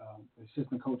friend,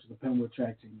 assistant coach of the Penwood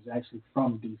track team, is actually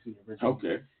from DC originally.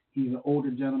 Okay. He's an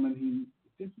older gentleman. I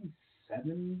think he's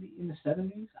 70 in the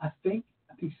 70s. I think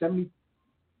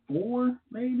 74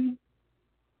 maybe.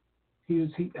 He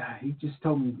just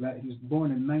told me that he was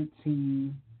born in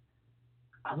 19.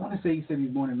 I want to say he said he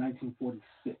was born in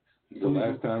 1946. The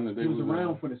last time that he was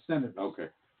around for the Senators. Okay.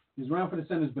 He was around for the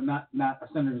Senators, but not a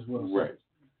Senator's World Series. Right.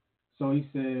 So he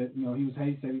said, he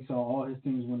said he saw all his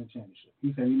teams win a championship.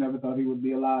 He said he never thought he would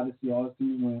be alive to see all his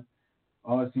teams win.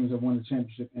 All his teams have won a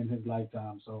championship in his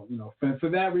lifetime. So, for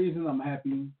that reason, I'm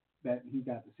happy that he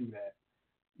got to see that.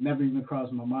 Never even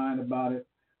crossed my mind about it.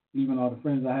 Even all the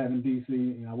friends I have in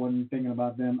D.C., I wasn't even thinking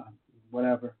about them.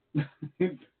 Whatever.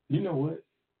 You know what?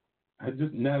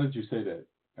 Now that you say that,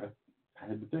 I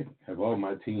had to think, have all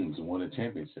my teams won a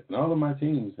championship? And all of my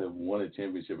teams have won a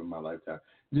championship in my lifetime.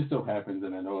 It just so happens,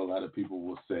 and I know a lot of people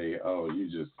will say, oh,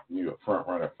 you're a front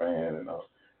runner fan and all.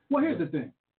 Well, here's the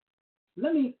thing.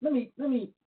 Let me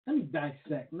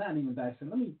dissect. Not even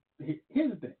dissect.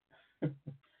 Here's the thing.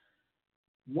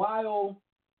 While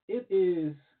it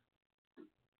is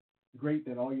great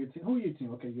that all your team, who are your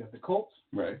team? Okay, you have the Colts,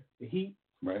 right? The Heat,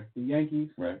 right? The Yankees,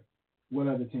 right? What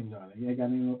other teams are there? You ain't got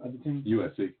any other teams?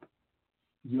 USC.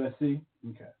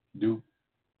 Okay. Duke.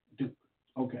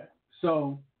 Okay.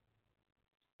 So.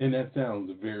 And that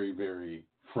sounds very, very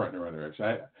front runner-ish.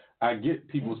 I get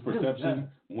people's perception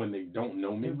when they don't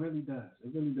know me. It really does.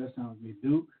 It really does sound good.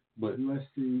 Duke, but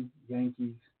USC,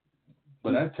 Yankees.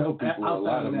 But I tell people a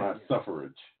lot of my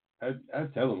suffrage. I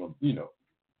tell them,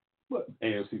 but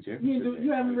AFC Championship.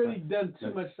 You haven't really done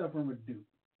too much suffering with Duke.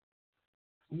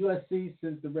 USC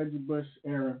since the Reggie Bush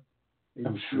era.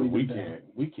 I'm sure we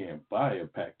can't buy a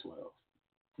Pac-12.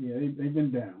 Yeah, they've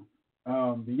been down.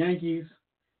 The Yankees,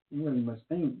 you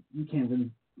can't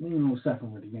really. Ain't no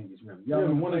suffering with the Yankees, really. Y'all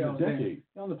haven't won in a decade.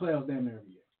 Y'all in the playoffs damn near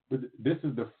every year. But this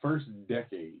is the first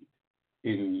decade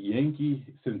in Yankee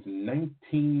since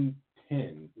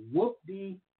 1910.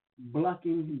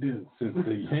 Whoop-de-blocking-do. Since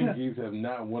the Yankees have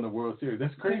not won a World Series.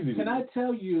 That's crazy. Because I'm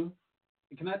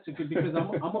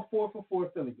a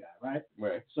 4-for-4 Philly guy, right?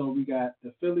 Right. So we got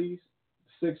the Phillies,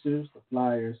 the Sixers, the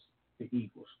Flyers, the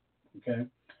Eagles. Okay.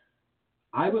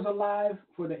 I was alive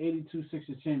for the '82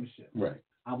 Sixers championship. Right.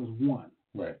 I was one.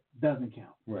 Right. Doesn't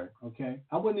count. Right. Okay.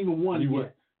 I wasn't even one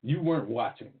yet. You weren't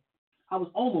watching. I was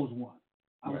almost one.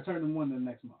 I was Right. turning one the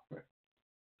next month. Right.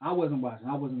 I wasn't watching.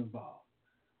 I wasn't involved.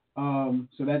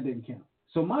 So that didn't count.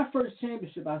 So my first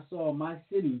championship I saw my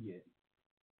city get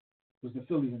was the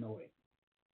Phillies in '08.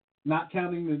 Not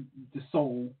counting the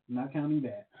Soul, not counting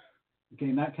that.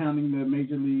 Okay, not counting the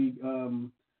Major League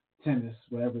tennis,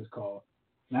 whatever it's called.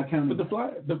 Not counting. But the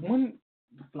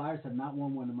Flyers have not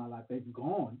won one in my life. They've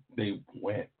gone. They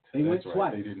went. They went right.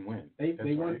 twice. They didn't win. They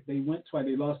went twice.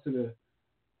 They lost to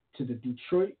the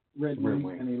Detroit Red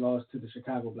Wings and they lost to the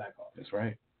Chicago Blackhawks. That's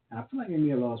right. And I feel like they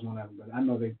may have lost one of them, but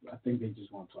I think they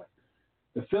just won twice.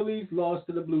 The Phillies lost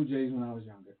to the Blue Jays when I was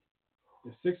younger.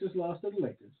 The Sixers lost to the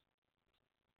Lakers.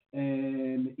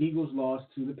 And the Eagles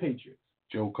lost to the Patriots.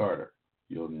 Joe Carter,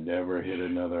 you'll never hit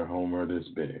another homer this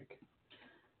big.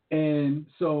 And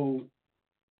so,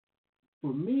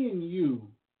 for me,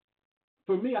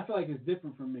 I feel like it's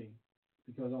different for me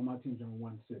because all my teams are in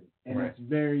one city. And right. It's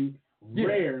very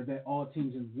rare that all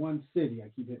teams in one city, I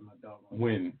keep hitting my dog on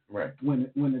win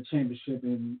the championship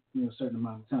in a certain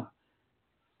amount of time.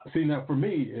 See, now for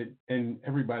me, and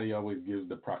everybody always gives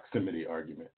the proximity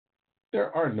argument.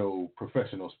 There are no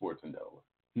professional sports in Delaware.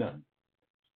 None.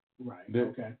 Right.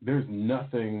 There's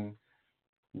nothing.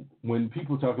 When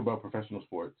people talk about professional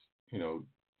sports,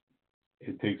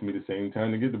 it takes me the same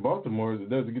time to get to Baltimore as it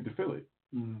does to get to Philly.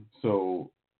 Mm-hmm. So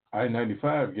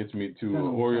I-95 gets me to an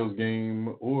Orioles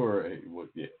game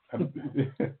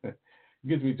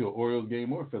gets me to an Orioles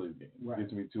game or a Phillies game. Right.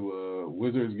 Gets me to a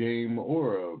Wizards game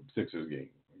or a Sixers game.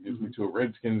 Gets me to a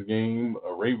Redskins game,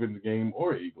 a Ravens game,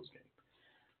 or an Eagles game.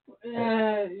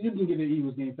 You can get an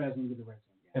Eagles game faster than you get the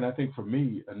Redskins game. And I think for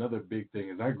me, another big thing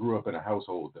is I grew up in a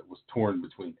household that was torn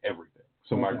between everything.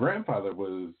 So my grandfather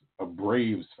was a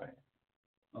Braves fan.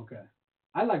 Okay.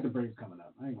 I like the Braves coming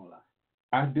up. I ain't gonna lie.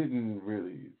 I didn't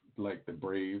really like the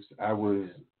Braves. I was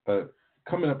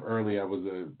coming up early. I was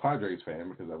a Padres fan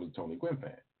because I was a Tony Gwynn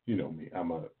fan. You know me.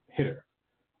 I'm a hitter.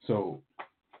 So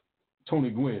Tony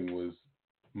Gwynn was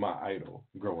my idol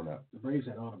growing up. The Braves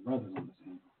had all the brothers on the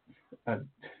team.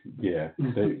 Yeah,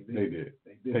 they did.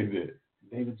 They did.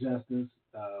 David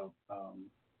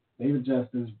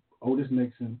Justice, Otis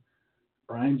Nixon,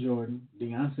 Brian Jordan,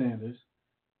 Deion Sanders,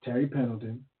 Terry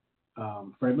Pendleton,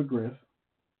 Fred McGriff.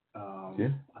 Yeah.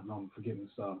 I know I'm forgetting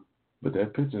some. But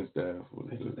that pitching staff was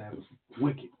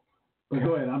wicked. But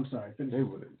go ahead. I'm sorry. Finish.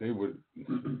 They were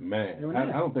man. They were I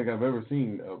don't think I've ever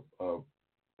seen a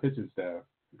pitching staff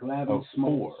of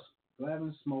four.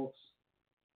 Glavin, Smoltz,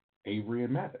 Avery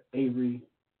and Maddox.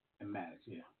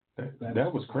 Yeah.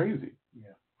 That was crazy.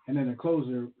 Yeah. And then the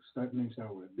closer name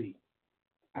started with a B.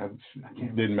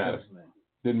 Didn't matter.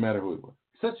 Didn't matter who it was.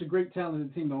 Such a great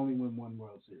talented team to only win one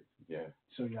World Series. Yeah.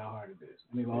 Show you how hard it is.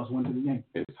 And they lost one to the Yankees.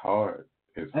 It's hard.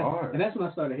 Hard. And that's when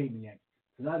I started hating the Yankees.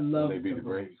 Because I love the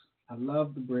Braves. I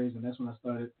love the Braves, and that's when I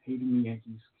started hating the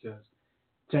Yankees. Because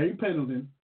Terry Pendleton,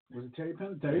 Terry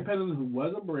Pendleton, who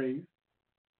was a Brave,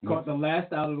 caught the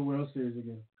last out of the World Series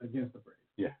against the Braves.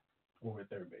 Yeah. Over at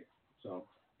third base. So.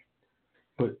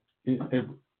 But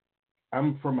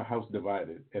I'm from a house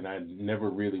divided, and I never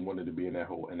really wanted to be in that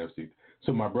whole NFC.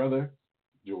 So my brother,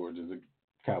 George, is a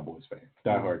Cowboys fan,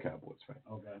 diehard Cowboys fan.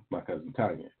 Okay. My cousin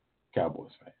Tanya,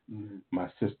 Cowboys fan. Mm-hmm. My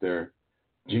sister,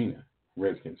 Gina,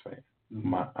 Redskins fan. Mm-hmm.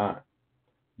 My aunt,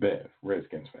 Bev,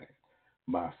 Redskins fan.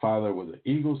 My father was an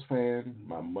Eagles fan. Mm-hmm.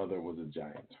 My mother was a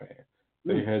Giants fan.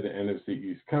 They had the NFC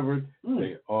East covered.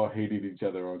 They all hated each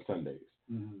other on Sundays.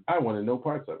 Mm-hmm. I wanted no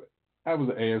parts of it. I was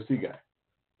an AFC guy.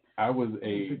 I was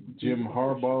a Jim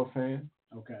Harbaugh fan.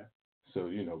 Okay.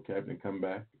 So, Captain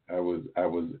Comeback. I was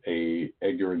a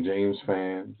Edgar and James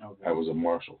fan. Okay. I was a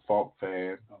Marshall Faulk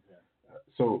fan. Okay.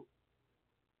 So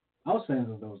I was fans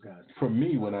of those guys. For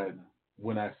me,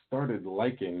 when I started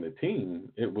liking the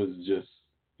team, it was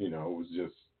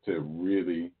just to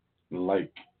really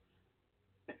like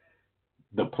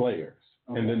the players.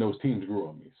 Okay. And then those teams grew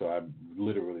on me. So I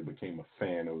literally became a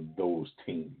fan of those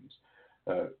teams.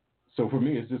 So for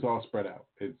me, it's just all spread out.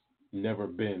 It's never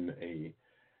been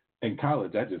in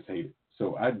college, I just hate it.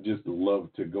 So I just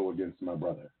love to go against my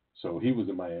brother. So he was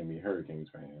a Miami Hurricanes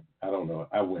fan. I don't know.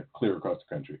 I went clear across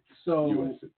the country. So,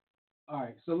 USC. All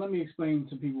right. So let me explain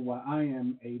to people why I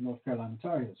am a North Carolina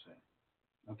Tar Heels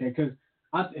fan. Okay? Because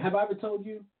have I ever told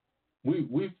you?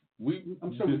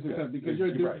 I'm sure we discussed because you're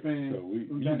a Duke right. fan.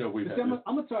 So we've had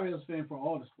I'm a Tar Heels fan for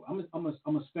all the sports. I'm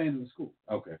a fan of the school.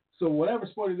 Okay. So whatever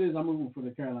sport it is, I'm rooting for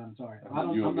the Carolina Tar Heels.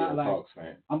 I'm not like Hawks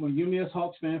fan. I'm a UMS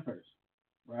Hawks fan first,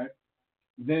 right?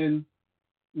 Then,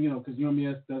 because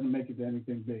UMS doesn't make it to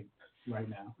anything big right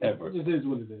now. Ever. It just is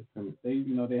what it is. They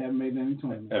haven't made any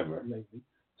tournament ever lately.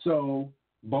 So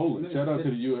bowling. Shout out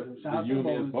to the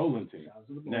UMS bowling team,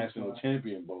 national squad.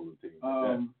 Champion bowling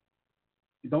team.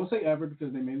 Don't say ever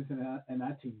because they made it to an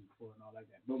team before and all like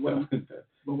that. But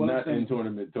what not I'm saying, in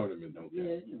tournament. Don't count. Yeah,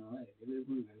 it is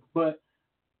what it is. But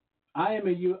I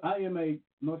am a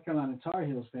North Carolina Tar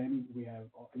Heels fan. We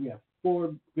have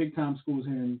 4 big time schools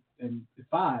here and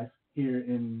 5 here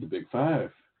in the Big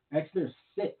 5. Actually, there's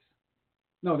 6.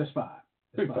 No, there's 5.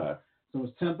 Big 5. So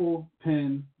it's Temple,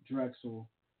 Penn, Drexel,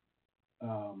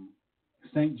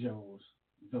 St. Joe's,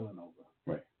 Villanova.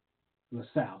 Right.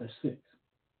 LaSalle. There's 6.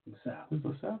 LaSalle. Does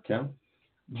LaSalle count?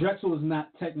 Drexel is not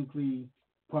technically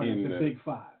part of the Big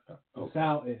 5. Okay.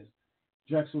 LaSalle is.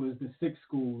 Drexel is the 6th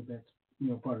school that's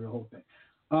part of the whole thing.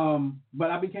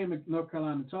 But I became a North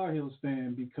Carolina Tar Heels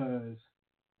fan because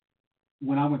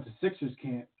when I went to Sixers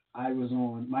camp,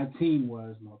 my team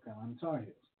was North Carolina Tar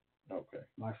Heels. Okay.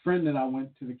 My friend that I went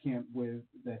to the camp with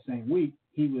that same week,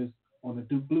 he was on the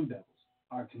Duke Blue Devils.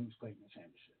 Our teams played in the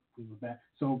championship. We were back.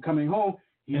 So coming home,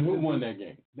 and who won that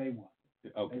game? They won.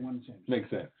 Okay. They won the championship. Makes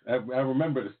sense. I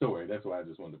remember the story. That's why I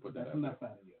just wanted to put that That's out. That's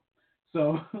enough out of you.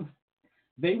 So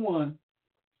they won.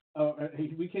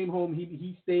 We came home.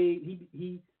 He stayed.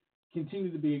 He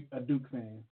continued to be a Duke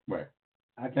fan. Right.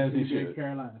 I continued to be a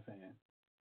Carolina fan.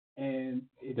 And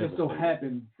it just so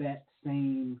happened that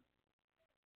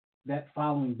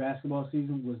following basketball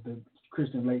season was the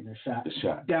Christian Laettner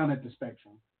shot down at the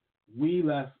Spectrum. We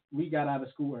left. We got out of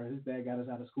school, or his dad got us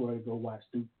out of school to go watch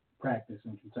Duke practice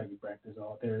and Kentucky practice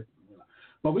all there.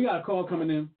 But we got a call coming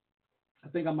in. I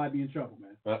think I might be in trouble,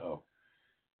 man. Uh-oh.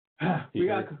 He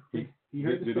heard the story.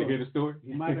 Did he hear the story?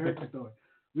 He might have heard the story.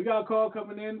 We got a call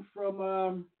coming in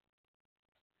from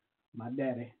my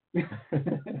daddy.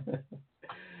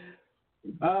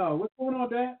 What's going on,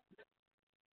 Dad?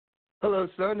 Hello,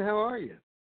 son. How are you?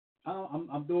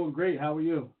 I'm doing great. How are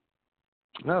you?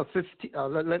 Well, 15.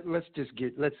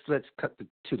 Let's cut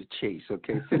to the chase,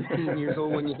 okay? 15 years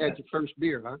old when you had your first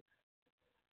beer, huh?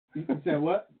 You said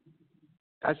what?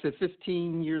 I said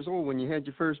 15 years old when you had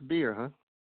your first beer, huh?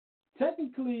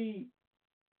 Technically,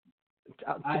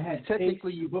 I had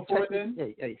technically you before then.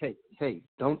 Hey!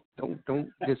 Don't.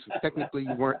 Listen, technically,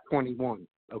 you weren't 21,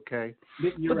 okay?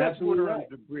 You're but that's absolutely water right.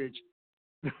 under the bridge.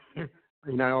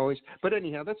 And I always, but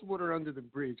anyhow, that's water under the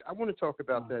bridge. I want to talk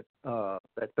about that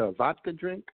vodka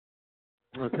drink.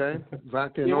 Okay,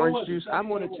 vodka and orange juice. I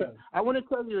want to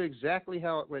tell you exactly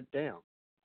how it went down.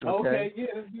 Okay, yeah,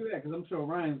 let's do that because I'm sure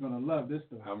Ryan's gonna love this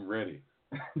story. I'm ready.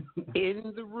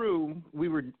 In the room, we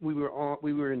were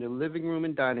in the living room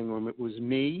and dining room. It was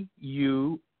me,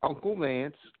 you, Uncle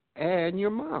Vance, and your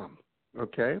mom.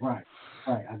 Okay. Right.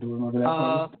 I do remember that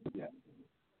part. Yeah.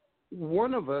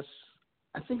 One of us,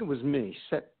 I think it was me,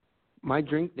 set my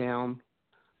drink down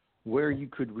where you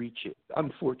could reach it.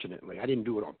 Unfortunately, I didn't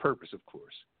do it on purpose, of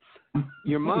course.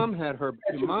 Your mom had her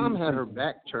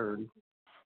back turned,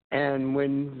 and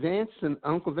when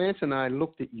Uncle Vance and I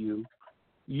looked at you,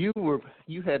 you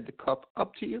had the cup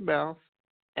up to your mouth,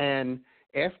 and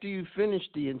after you finished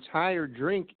the entire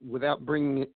drink without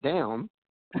bringing it down,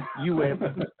 you went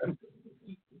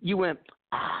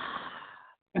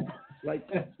like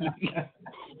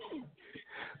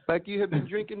you have been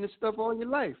drinking this stuff all your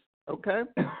life. Okay.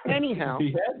 Anyhow,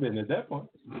 he had been at that point.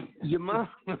 Your mom.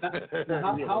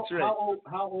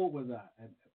 How old was I?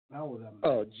 How old was I?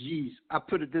 Oh, geez. I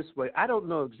put it this way. I don't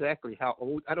know exactly how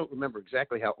old. I don't remember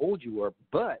exactly how old you were,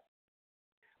 but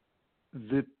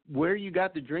where you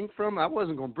got the drink from, I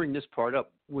wasn't going to bring this part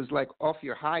up, was like off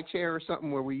your high chair or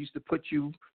something where we used to put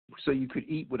you so you could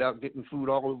eat without getting food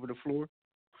all over the floor.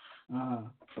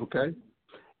 Okay.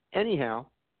 Anyhow.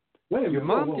 Wait a minute. Your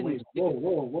mom whoa.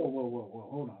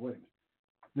 Hold on. Wait a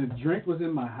minute. The drink was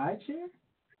in my high chair?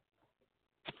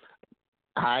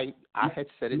 I had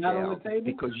set it Not down on the table?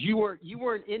 because you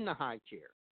weren't in the high chair.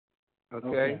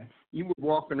 Okay? You were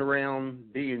walking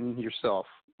around being yourself.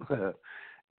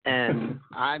 And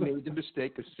I made the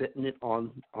mistake of setting it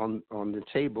on the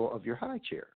table of your high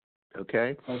chair.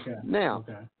 Okay? Now,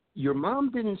 your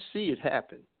mom didn't see it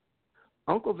happen.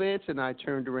 Uncle Vance and I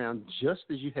turned around just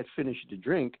as you had finished the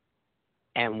drink,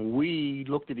 and we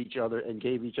looked at each other and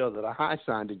gave each other the high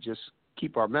sign to just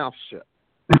keep our mouths shut.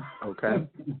 Okay?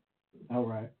 All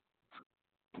right.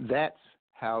 That's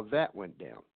how that went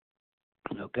down.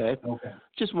 Okay?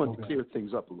 Just wanted to clear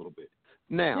things up a little bit.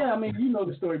 Now. Yeah, I mean, you know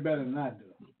the story better than I do.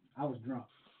 I was drunk.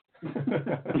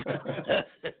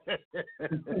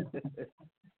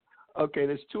 Okay,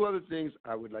 there's two other things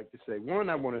I would like to say. One,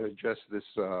 I want to address this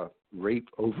rape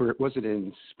over, was it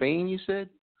in Spain, you said?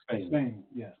 Spain,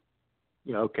 yes.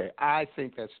 Yeah, okay. I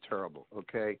think that's terrible,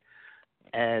 okay?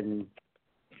 And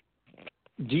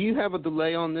do you have a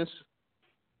delay on this?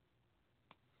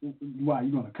 Why,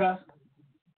 you going to cuss?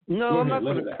 No, I'm not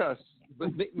going to cuss.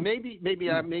 But maybe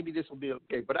this will be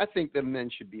okay. But I think the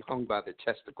men should be hung by their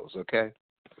testicles, okay?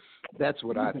 That's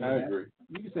what I think. I agree.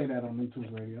 You can say that on Neutral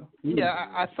Radio. Yeah,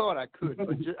 I thought I could,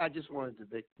 but I just wanted to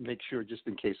make sure just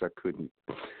in case I couldn't.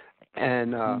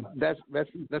 And that's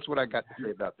what I got to say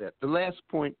about that. The last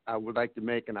point I would like to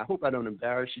make, and I hope I don't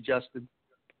embarrass you, Justin,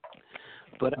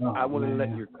 but I want to let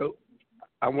your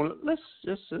I want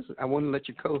to let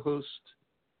your co-host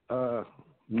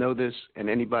know this, and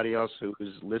anybody else who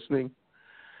is listening.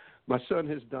 My son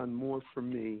has done more for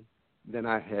me than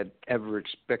I had ever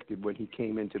expected when he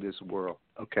came into this world.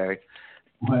 Okay,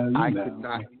 well,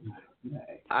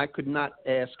 I could not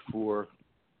ask for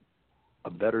a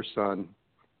better son,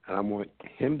 and I want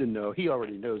him to know. He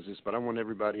already knows this, but I want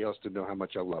everybody else to know how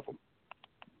much I love him.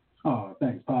 Oh,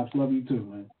 thanks, Pops. Love you too,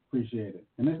 man. Appreciate it.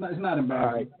 And it's not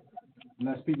embarrassing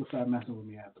unless people start messing with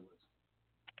me afterwards.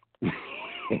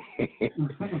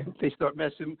 They start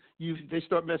messing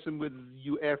with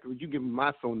you afterwards. You give them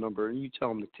my phone number and you tell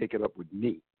them to take it up with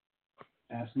me.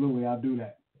 Absolutely, I'll do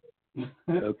that.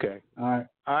 Okay. All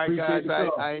right, guys.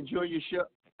 I enjoy your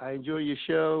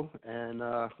show. And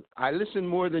I listen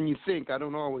more than you think. I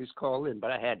don't always call in,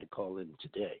 but I had to call in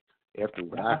today after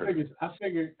what I heard. I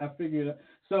figured.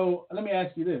 So let me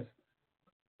ask you this.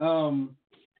 So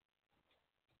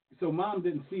Mom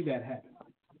didn't see that happen.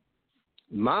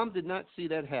 Mom did not see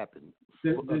that happen.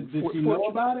 Did she know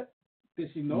about it?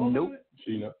 Did she know about it?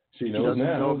 She knows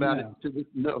now. Know about it.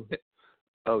 No.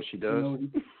 Oh, she does?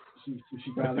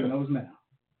 She probably knows now.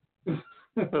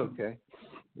 Okay.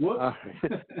 Whoops.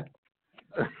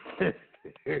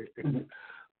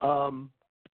 I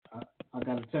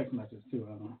got a text message too.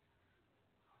 I'm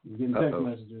getting text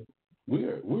messages.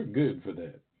 We're good for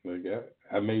that. Like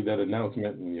I made that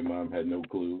announcement and your mom had no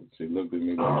clue. She looked at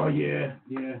me. Oh yeah.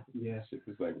 She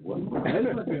was like, "What?"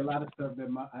 There's must be a lot of stuff that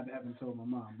I haven't told my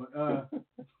mom, but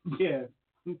yeah,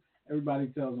 everybody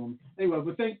tells them. Anyway,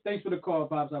 but thanks for the call,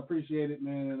 Pops. I appreciate it,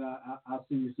 man, and I'll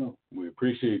see you soon. We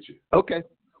appreciate you. Okay.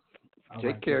 All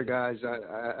Take right, care, guys.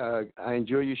 I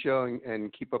enjoy your show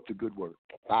and keep up the good work.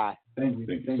 Bye. Thank you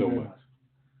so much.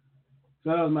 So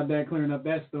that was my dad clearing up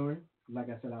that story. like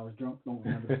I said, I was drunk. Don't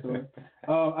remember the story.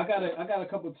 I got a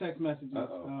couple of text messages.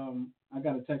 I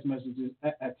got a text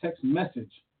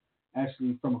message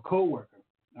actually from a coworker.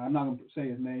 I'm not gonna say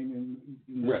his name,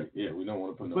 and right? Yeah, we don't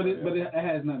want to put. But it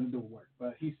has nothing to do with work.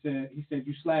 But he said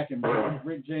you slacking, bro.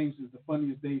 Rick James is the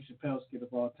funniest Dave Chappelle skit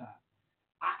of all time.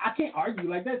 I can't argue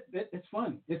like that. It's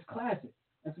funny. It's classic.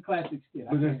 That's a classic skit.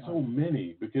 But there's so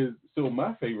many because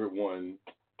my favorite one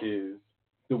is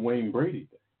the Wayne Brady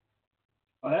thing.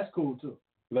 Oh, that's cool too.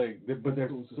 But there's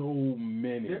cool so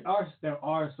many. There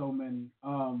are so many.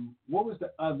 What was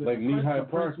the other? Like Knee-High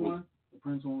Park one. The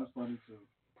Prince one was funny too.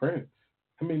 Prince.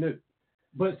 I mean that.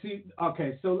 But see,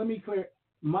 okay, so let me clear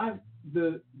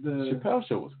the Chappelle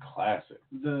show was classic.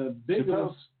 The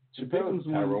Biggums,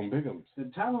 Tyrone Biggums. The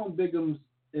Tyrone Biggums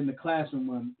in the classroom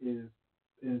one is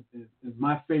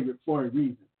my favorite for a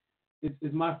reason.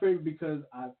 It's my favorite because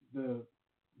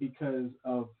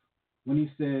of when he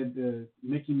said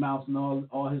Mickey Mouse and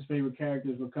all his favorite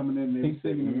characters were coming in there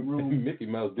singing in the room. Mickey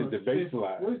Mouse did the bass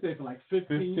line. What did he say for like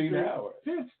 15 hours?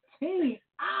 15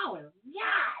 hours. Yeah.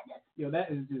 Yo,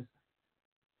 that is just,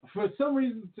 for some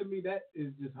reason to me, that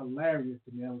is just hilarious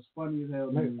to me. That was funny as hell.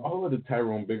 Like, all of the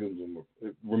Tyrone Biggums.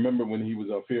 Remember when he was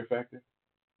on Fear Factor?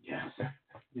 Yes.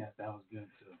 Yes, that was good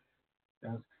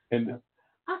too.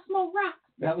 I smoke rock.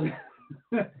 That was.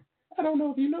 I don't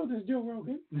know if you know this, Joe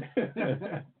Rogan.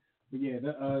 But yeah,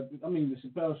 the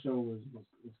Chappelle show was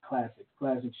classic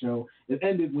show. It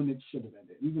ended when it should have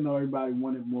ended. Even though everybody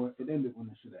wanted more, it ended when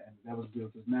it should have ended. That was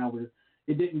good because now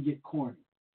it didn't get corny.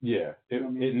 Yeah,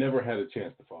 it never had a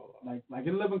chance to fall off. Like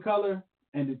in Living Color,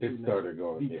 ended. It started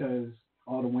going because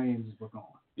all the Wayans were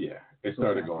gone. Yeah, it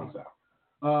started going south.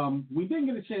 We didn't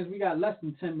get a chance. We got less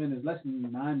than 10 minutes, less than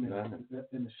 9 minutes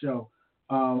in the show.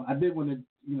 I did want to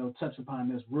touch upon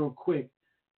this real quick.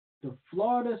 The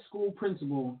Florida school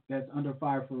principal that's under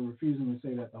fire for refusing to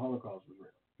say that the Holocaust was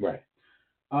real. Right.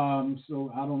 So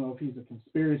I don't know if he's a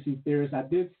conspiracy theorist. I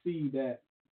did see that.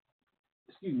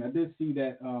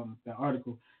 That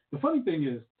article. The funny thing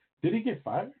is, did he get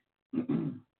fired? I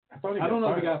don't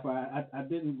know if he got fired. I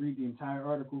didn't read the entire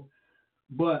article,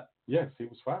 but yes, he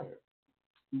was fired.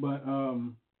 But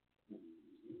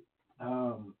what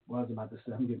I was about to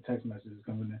say, I'm getting text messages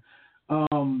coming in. I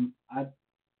know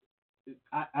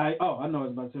what I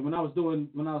was about to say. When I was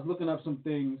looking up some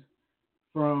things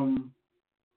from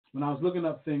when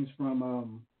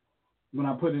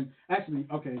I put in, actually,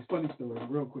 okay, it's a funny story,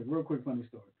 real quick funny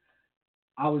story.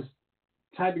 I was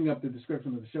typing up the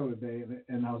description of the show today,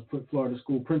 and I was put Florida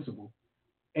school principal,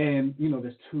 and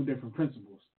there's two different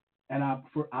principals, and I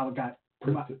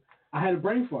had a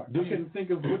brain fart. I couldn't think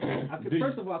of which one.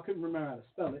 First of all, I couldn't remember how to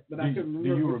spell it, but I couldn't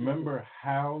remember. Do you remember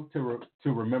how to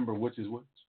remember which is which?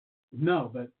 No,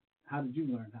 but how did you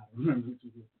learn how to remember which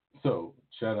is which? So,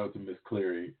 shout out to Miss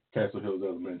Cleary, Castle Hills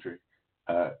Elementary.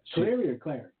 Cleary or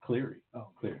Clary? Cleary.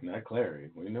 Oh, Cleary, not Clary.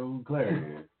 We know who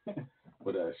Clary is.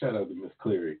 But shout out to Miss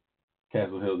Cleary,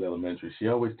 Castle Hills Elementary. She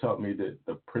always taught me that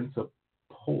the principal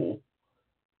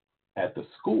at the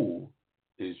school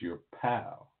is your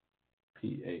pal.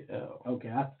 P-A-L. Okay,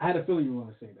 I had a feeling you were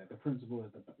going to say that. The principal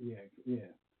is yeah.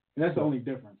 That's the only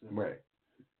difference. Right.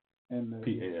 And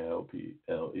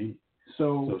P-A-L-P-L-E.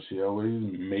 So she always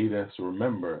made us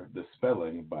remember the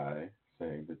spelling by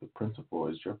saying that the principal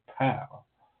is your pal.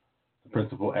 The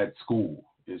principal at school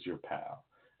is your pal.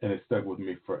 And it stuck with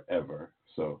me forever.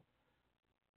 So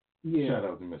shout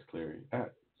out to Miss Cleary. I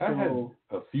had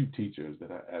a few teachers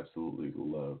that I absolutely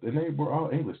loved. And they were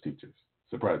all English teachers,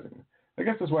 surprisingly. I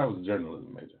guess that's why I was a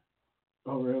journalism major.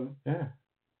 Oh, really? Yeah.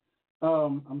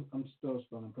 I'm still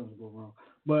spelling principal wrong.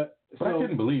 But I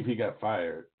couldn't believe he got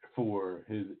fired for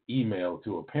his email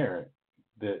to a parent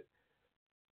that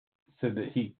said that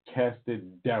he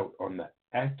casted doubt on the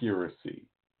accuracy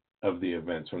of the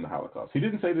events from the Holocaust. He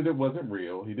didn't say that it wasn't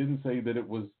real. He didn't say that it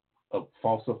was a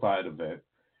falsified event.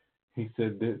 He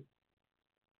said that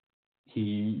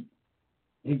he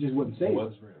just wouldn't say it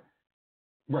was real.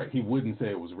 Right, he wouldn't say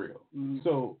it was real. Mm-hmm.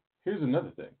 So here's another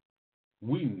thing.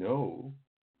 We know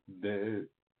that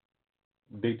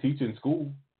they teach in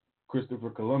school. Christopher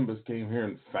Columbus came here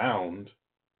and found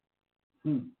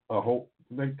a whole.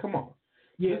 Come on.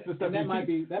 Yeah, and that might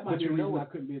be the reason I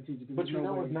couldn't be a teacher. But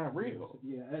it's not real.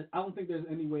 Yeah, I don't think there's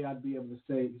any way I'd be able to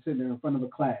say, sit there in front of a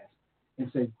class and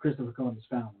say Christopher Columbus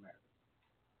found America.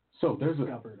 So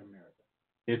discovered America.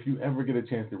 If you ever get a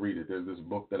chance to read it, there's this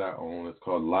book that I own. It's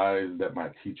called Lies That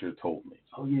My Teacher Told Me.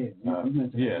 Oh, yeah.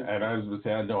 And I was going to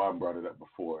say, I know I brought it up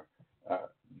before.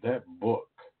 That book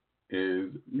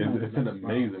it's an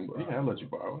amazing book. Yeah, I'll let you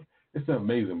borrow it. It's an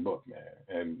amazing book, man.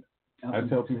 And I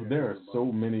tell people there are so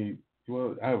many,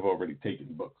 well, I've already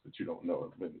taken books to that you don't know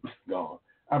have been gone.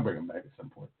 I'll bring them back at some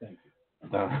point. Thank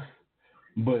you.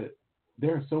 But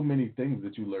there are so many things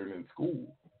that you learn in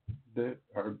school that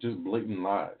are just blatant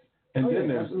lies. And then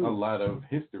there's absolutely. a lot of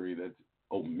history that's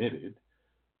omitted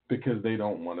because they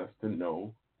don't want us to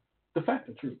know the fact.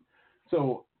 The truth.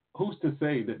 So who's to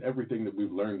say that everything that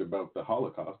we've learned about the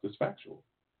Holocaust is factual?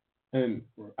 And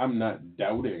I'm not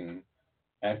doubting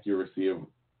accuracy of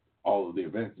all of the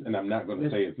events, and I'm not going to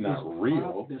say it's not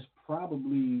real. There's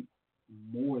probably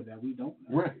more that we don't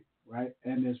know. Right?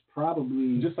 And there's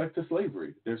probably... Just like to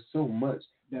slavery. There's so much.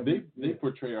 That they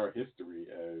portray our history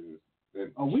as...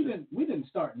 we didn't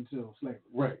start until slavery.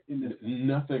 Right.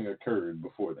 Nothing occurred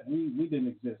before that. We didn't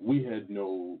exist. We had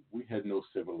no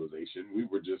civilization. We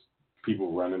were just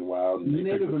people running wild. And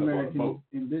Native American,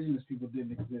 indigenous people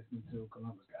didn't exist until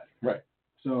Columbus got here. Right.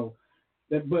 So,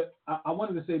 but I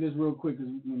wanted to say this real quick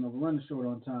because we're running short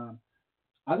on time.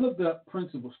 I looked up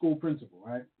school principal,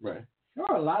 right? Right. There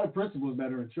are a lot of principals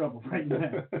that are in trouble right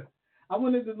now. I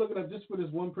wanted to look it up just for this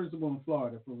one principal in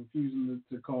Florida for refusing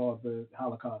to call the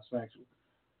Holocaust factual.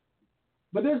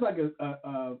 But there's like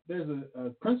a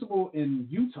principal in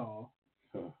Utah.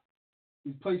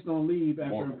 He's placed on leave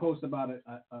after a post about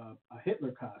a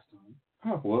Hitler costume.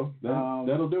 Oh, well,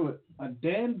 that'll do it. A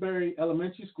Danbury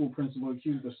Elementary School principal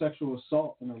accused of sexual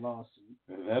assault in a lawsuit.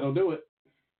 That'll do it.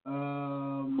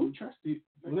 Who trusts you?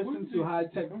 Listen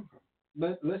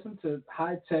to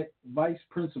high-tech vice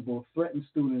principal threaten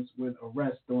students with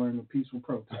arrest during a peaceful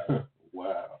protest.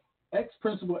 Wow.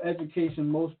 Ex-principal education,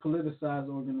 most politicized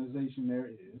organization there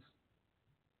is.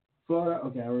 Florida,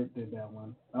 okay, I already did that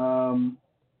one.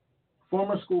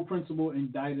 Former school principal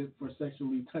indicted for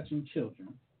sexually touching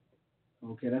children.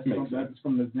 Okay, that's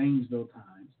from the Zanesville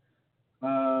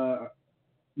Times.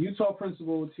 Utah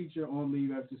principal, teacher on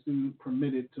leave after student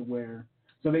permitted to wear.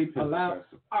 So they allow.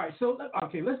 All right, so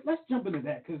let's jump into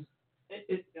that because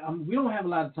we don't have a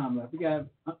lot of time left. We got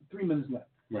 3 minutes left.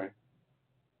 Right.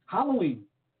 Halloween.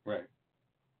 Right.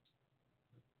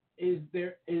 Is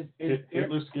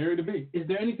Hitler's scary to be? Is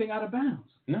there anything out of bounds?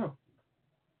 No.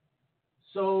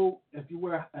 So if you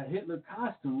wear a Hitler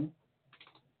costume,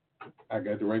 I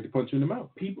got the right to punch you in the mouth.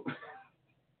 People.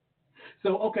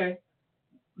 So okay,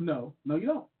 no, you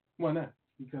don't. Why not?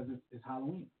 Because it's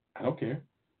Halloween. I don't care.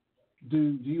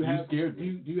 Do you have? Scared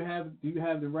me. Do you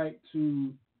have the right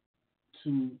to?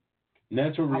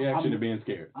 Natural reaction to being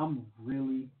scared. I'm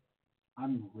really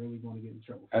going to get in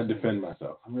trouble. I defend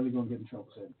myself. I'm really going to get in trouble.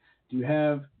 So, do you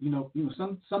have?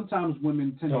 Sometimes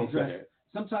women tend to dress.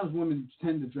 Sometimes women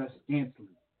tend to dress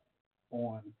scantily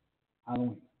on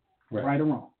Halloween. Right or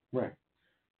wrong. Right.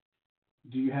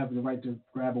 Do you have the right to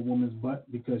grab a woman's butt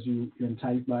because you're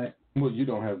enticed by it? Well, you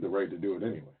don't have the right to do it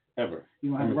anyway, ever.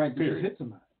 You don't have the right to just hit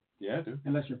somebody. Yeah, I do.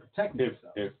 Unless you're protecting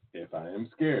yourself. If I am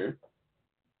scared,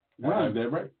 run. I have that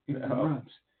right. Run.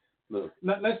 Look.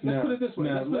 Let's put it this way.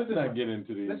 Let's not get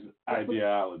into these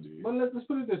ideologies. But let's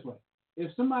put it this way.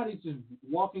 If somebody's just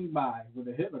walking by with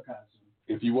a Hitler costume.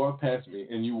 If you walk past me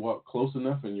and you walk close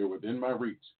enough and you're within my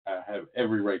reach, I have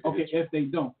every right to hit you. If they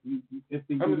don't. If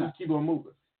they do I'm going to not. just keep on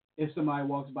moving. If somebody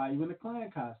walks by you in a Klan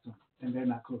costume and they're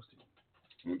not close to you.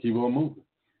 I'm going to keep on moving.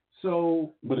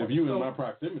 So. But if you're in my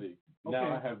proximity,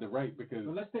 now I have the right because.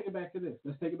 But let's take it back to this.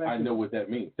 I know what that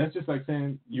means. That's just like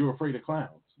saying you're afraid of clowns.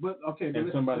 But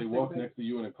if somebody walks next to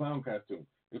you in a clown costume,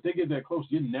 if they get that close,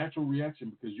 your natural reaction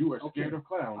because you are scared of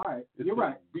clowns. All right, is you're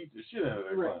right. Beat the shit out of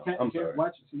that right. clown. I'm sorry.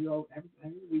 Watch it. So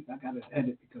every week I gotta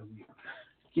edit because we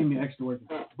give me extra work.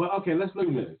 But okay, let's look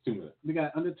at this. 2 minutes. We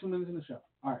got under 2 minutes in the show.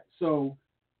 All right, so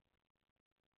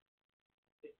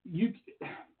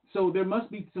there must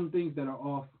be some things that are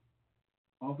off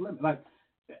limit. Like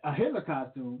a Hitler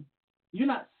costume, you're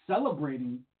not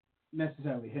celebrating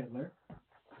necessarily Hitler.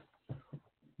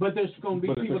 But there's going to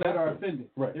be people that are offended.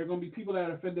 Right. There are going to be people that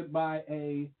are offended by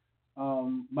a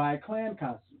Klan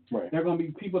costume. Right. There are going to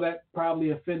be people that probably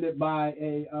offended by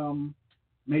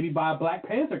maybe by a Black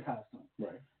Panther costume.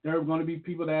 Right. There are going to be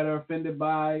people that are offended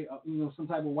by some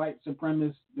type of white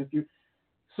supremacist.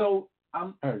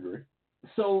 I agree.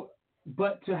 So,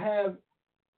 but to have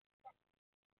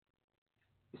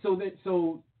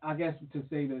so I guess to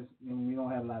say this, we don't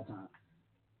have a lot of time.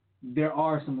 There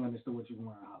are some limits to what you can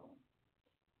wear on Halloween.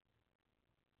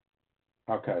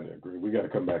 I kind of agree. We got to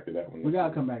come back to that one. We got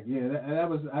to come back. Yeah, that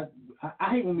was. I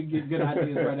hate when we get good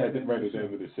ideas right at the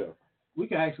end of the show. We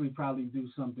could actually probably do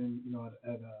something,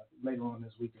 at later on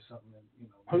this week or something.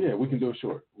 Oh yeah, we can do it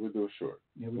short. We'll do it short.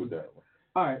 Yeah, we'll do that one.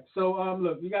 All right. So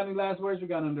look, you got any last words? We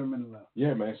got under a minute left.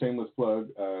 Yeah, man. Shameless plug.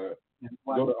 Go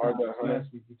to r.hunter.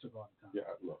 Last week you took all the time. Yeah,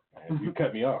 look, man, you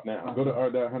cut me off now. Go to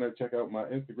r.hunter. Check out my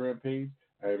Instagram page.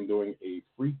 I am doing a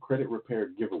free credit repair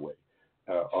giveaway.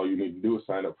 All you need to do is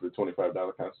sign up for the $25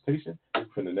 consultation.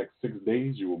 For the next 6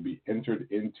 days, you will be entered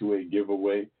into a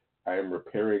giveaway. I am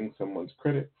repairing someone's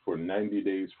credit for 90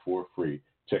 days for free.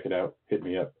 Check it out. Hit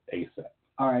me up ASAP.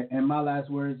 All right, and my last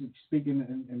words, speaking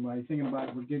and while you're thinking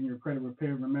about getting your credit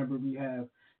repaired, remember we have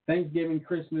Thanksgiving,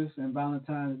 Christmas, and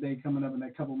Valentine's Day coming up in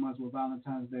a couple months with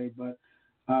Valentine's Day. But,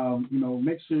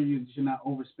 make sure you're not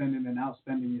overspending and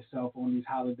outspending yourself on these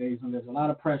holidays. And there's a lot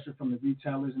of pressure from the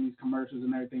retailers and these commercials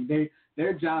and everything.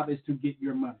 Their job is to get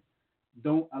your money.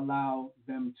 Don't allow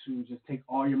them to just take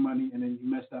all your money and then you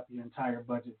messed up your entire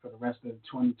budget for the rest of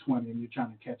 2020 and you're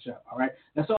trying to catch up. All right,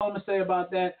 that's all I'm going to say about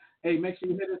that. Hey, make sure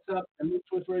you hit us up at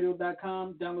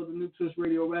newtwistradio.com. Download the New Twist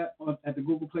Radio app at the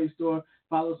Google Play Store.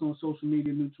 Follow us on social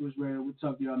media, New Twist Radio. We'll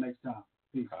talk to y'all next time.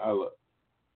 Peace.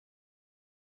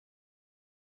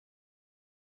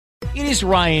 It is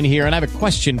Ryan here, and I have a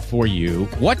question for you.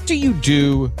 What do you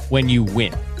do when you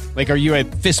win? Like, are you a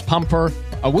fist pumper,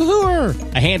 a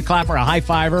woohooer, a hand clapper, a high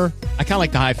fiver? I kind of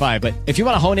like the high five, but if you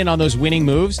want to hone in on those winning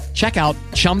moves, check out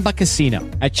Chumba Casino.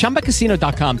 At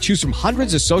ChumbaCasino.com, choose from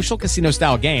hundreds of social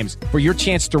casino-style games for your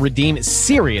chance to redeem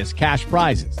serious cash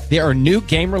prizes. There are new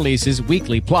game releases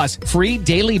weekly, plus free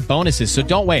daily bonuses, so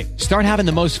don't wait. Start having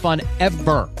the most fun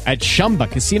ever at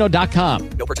ChumbaCasino.com.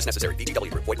 No purchase necessary.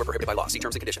 VGW Group. Void where prohibited by law. See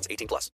terms and conditions. 18+.